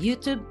Facebook and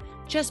YouTube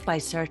just by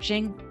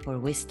searching for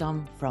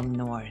Wisdom from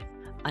North.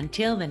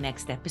 Until the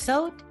next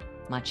episode,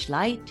 much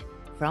light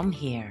from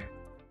here.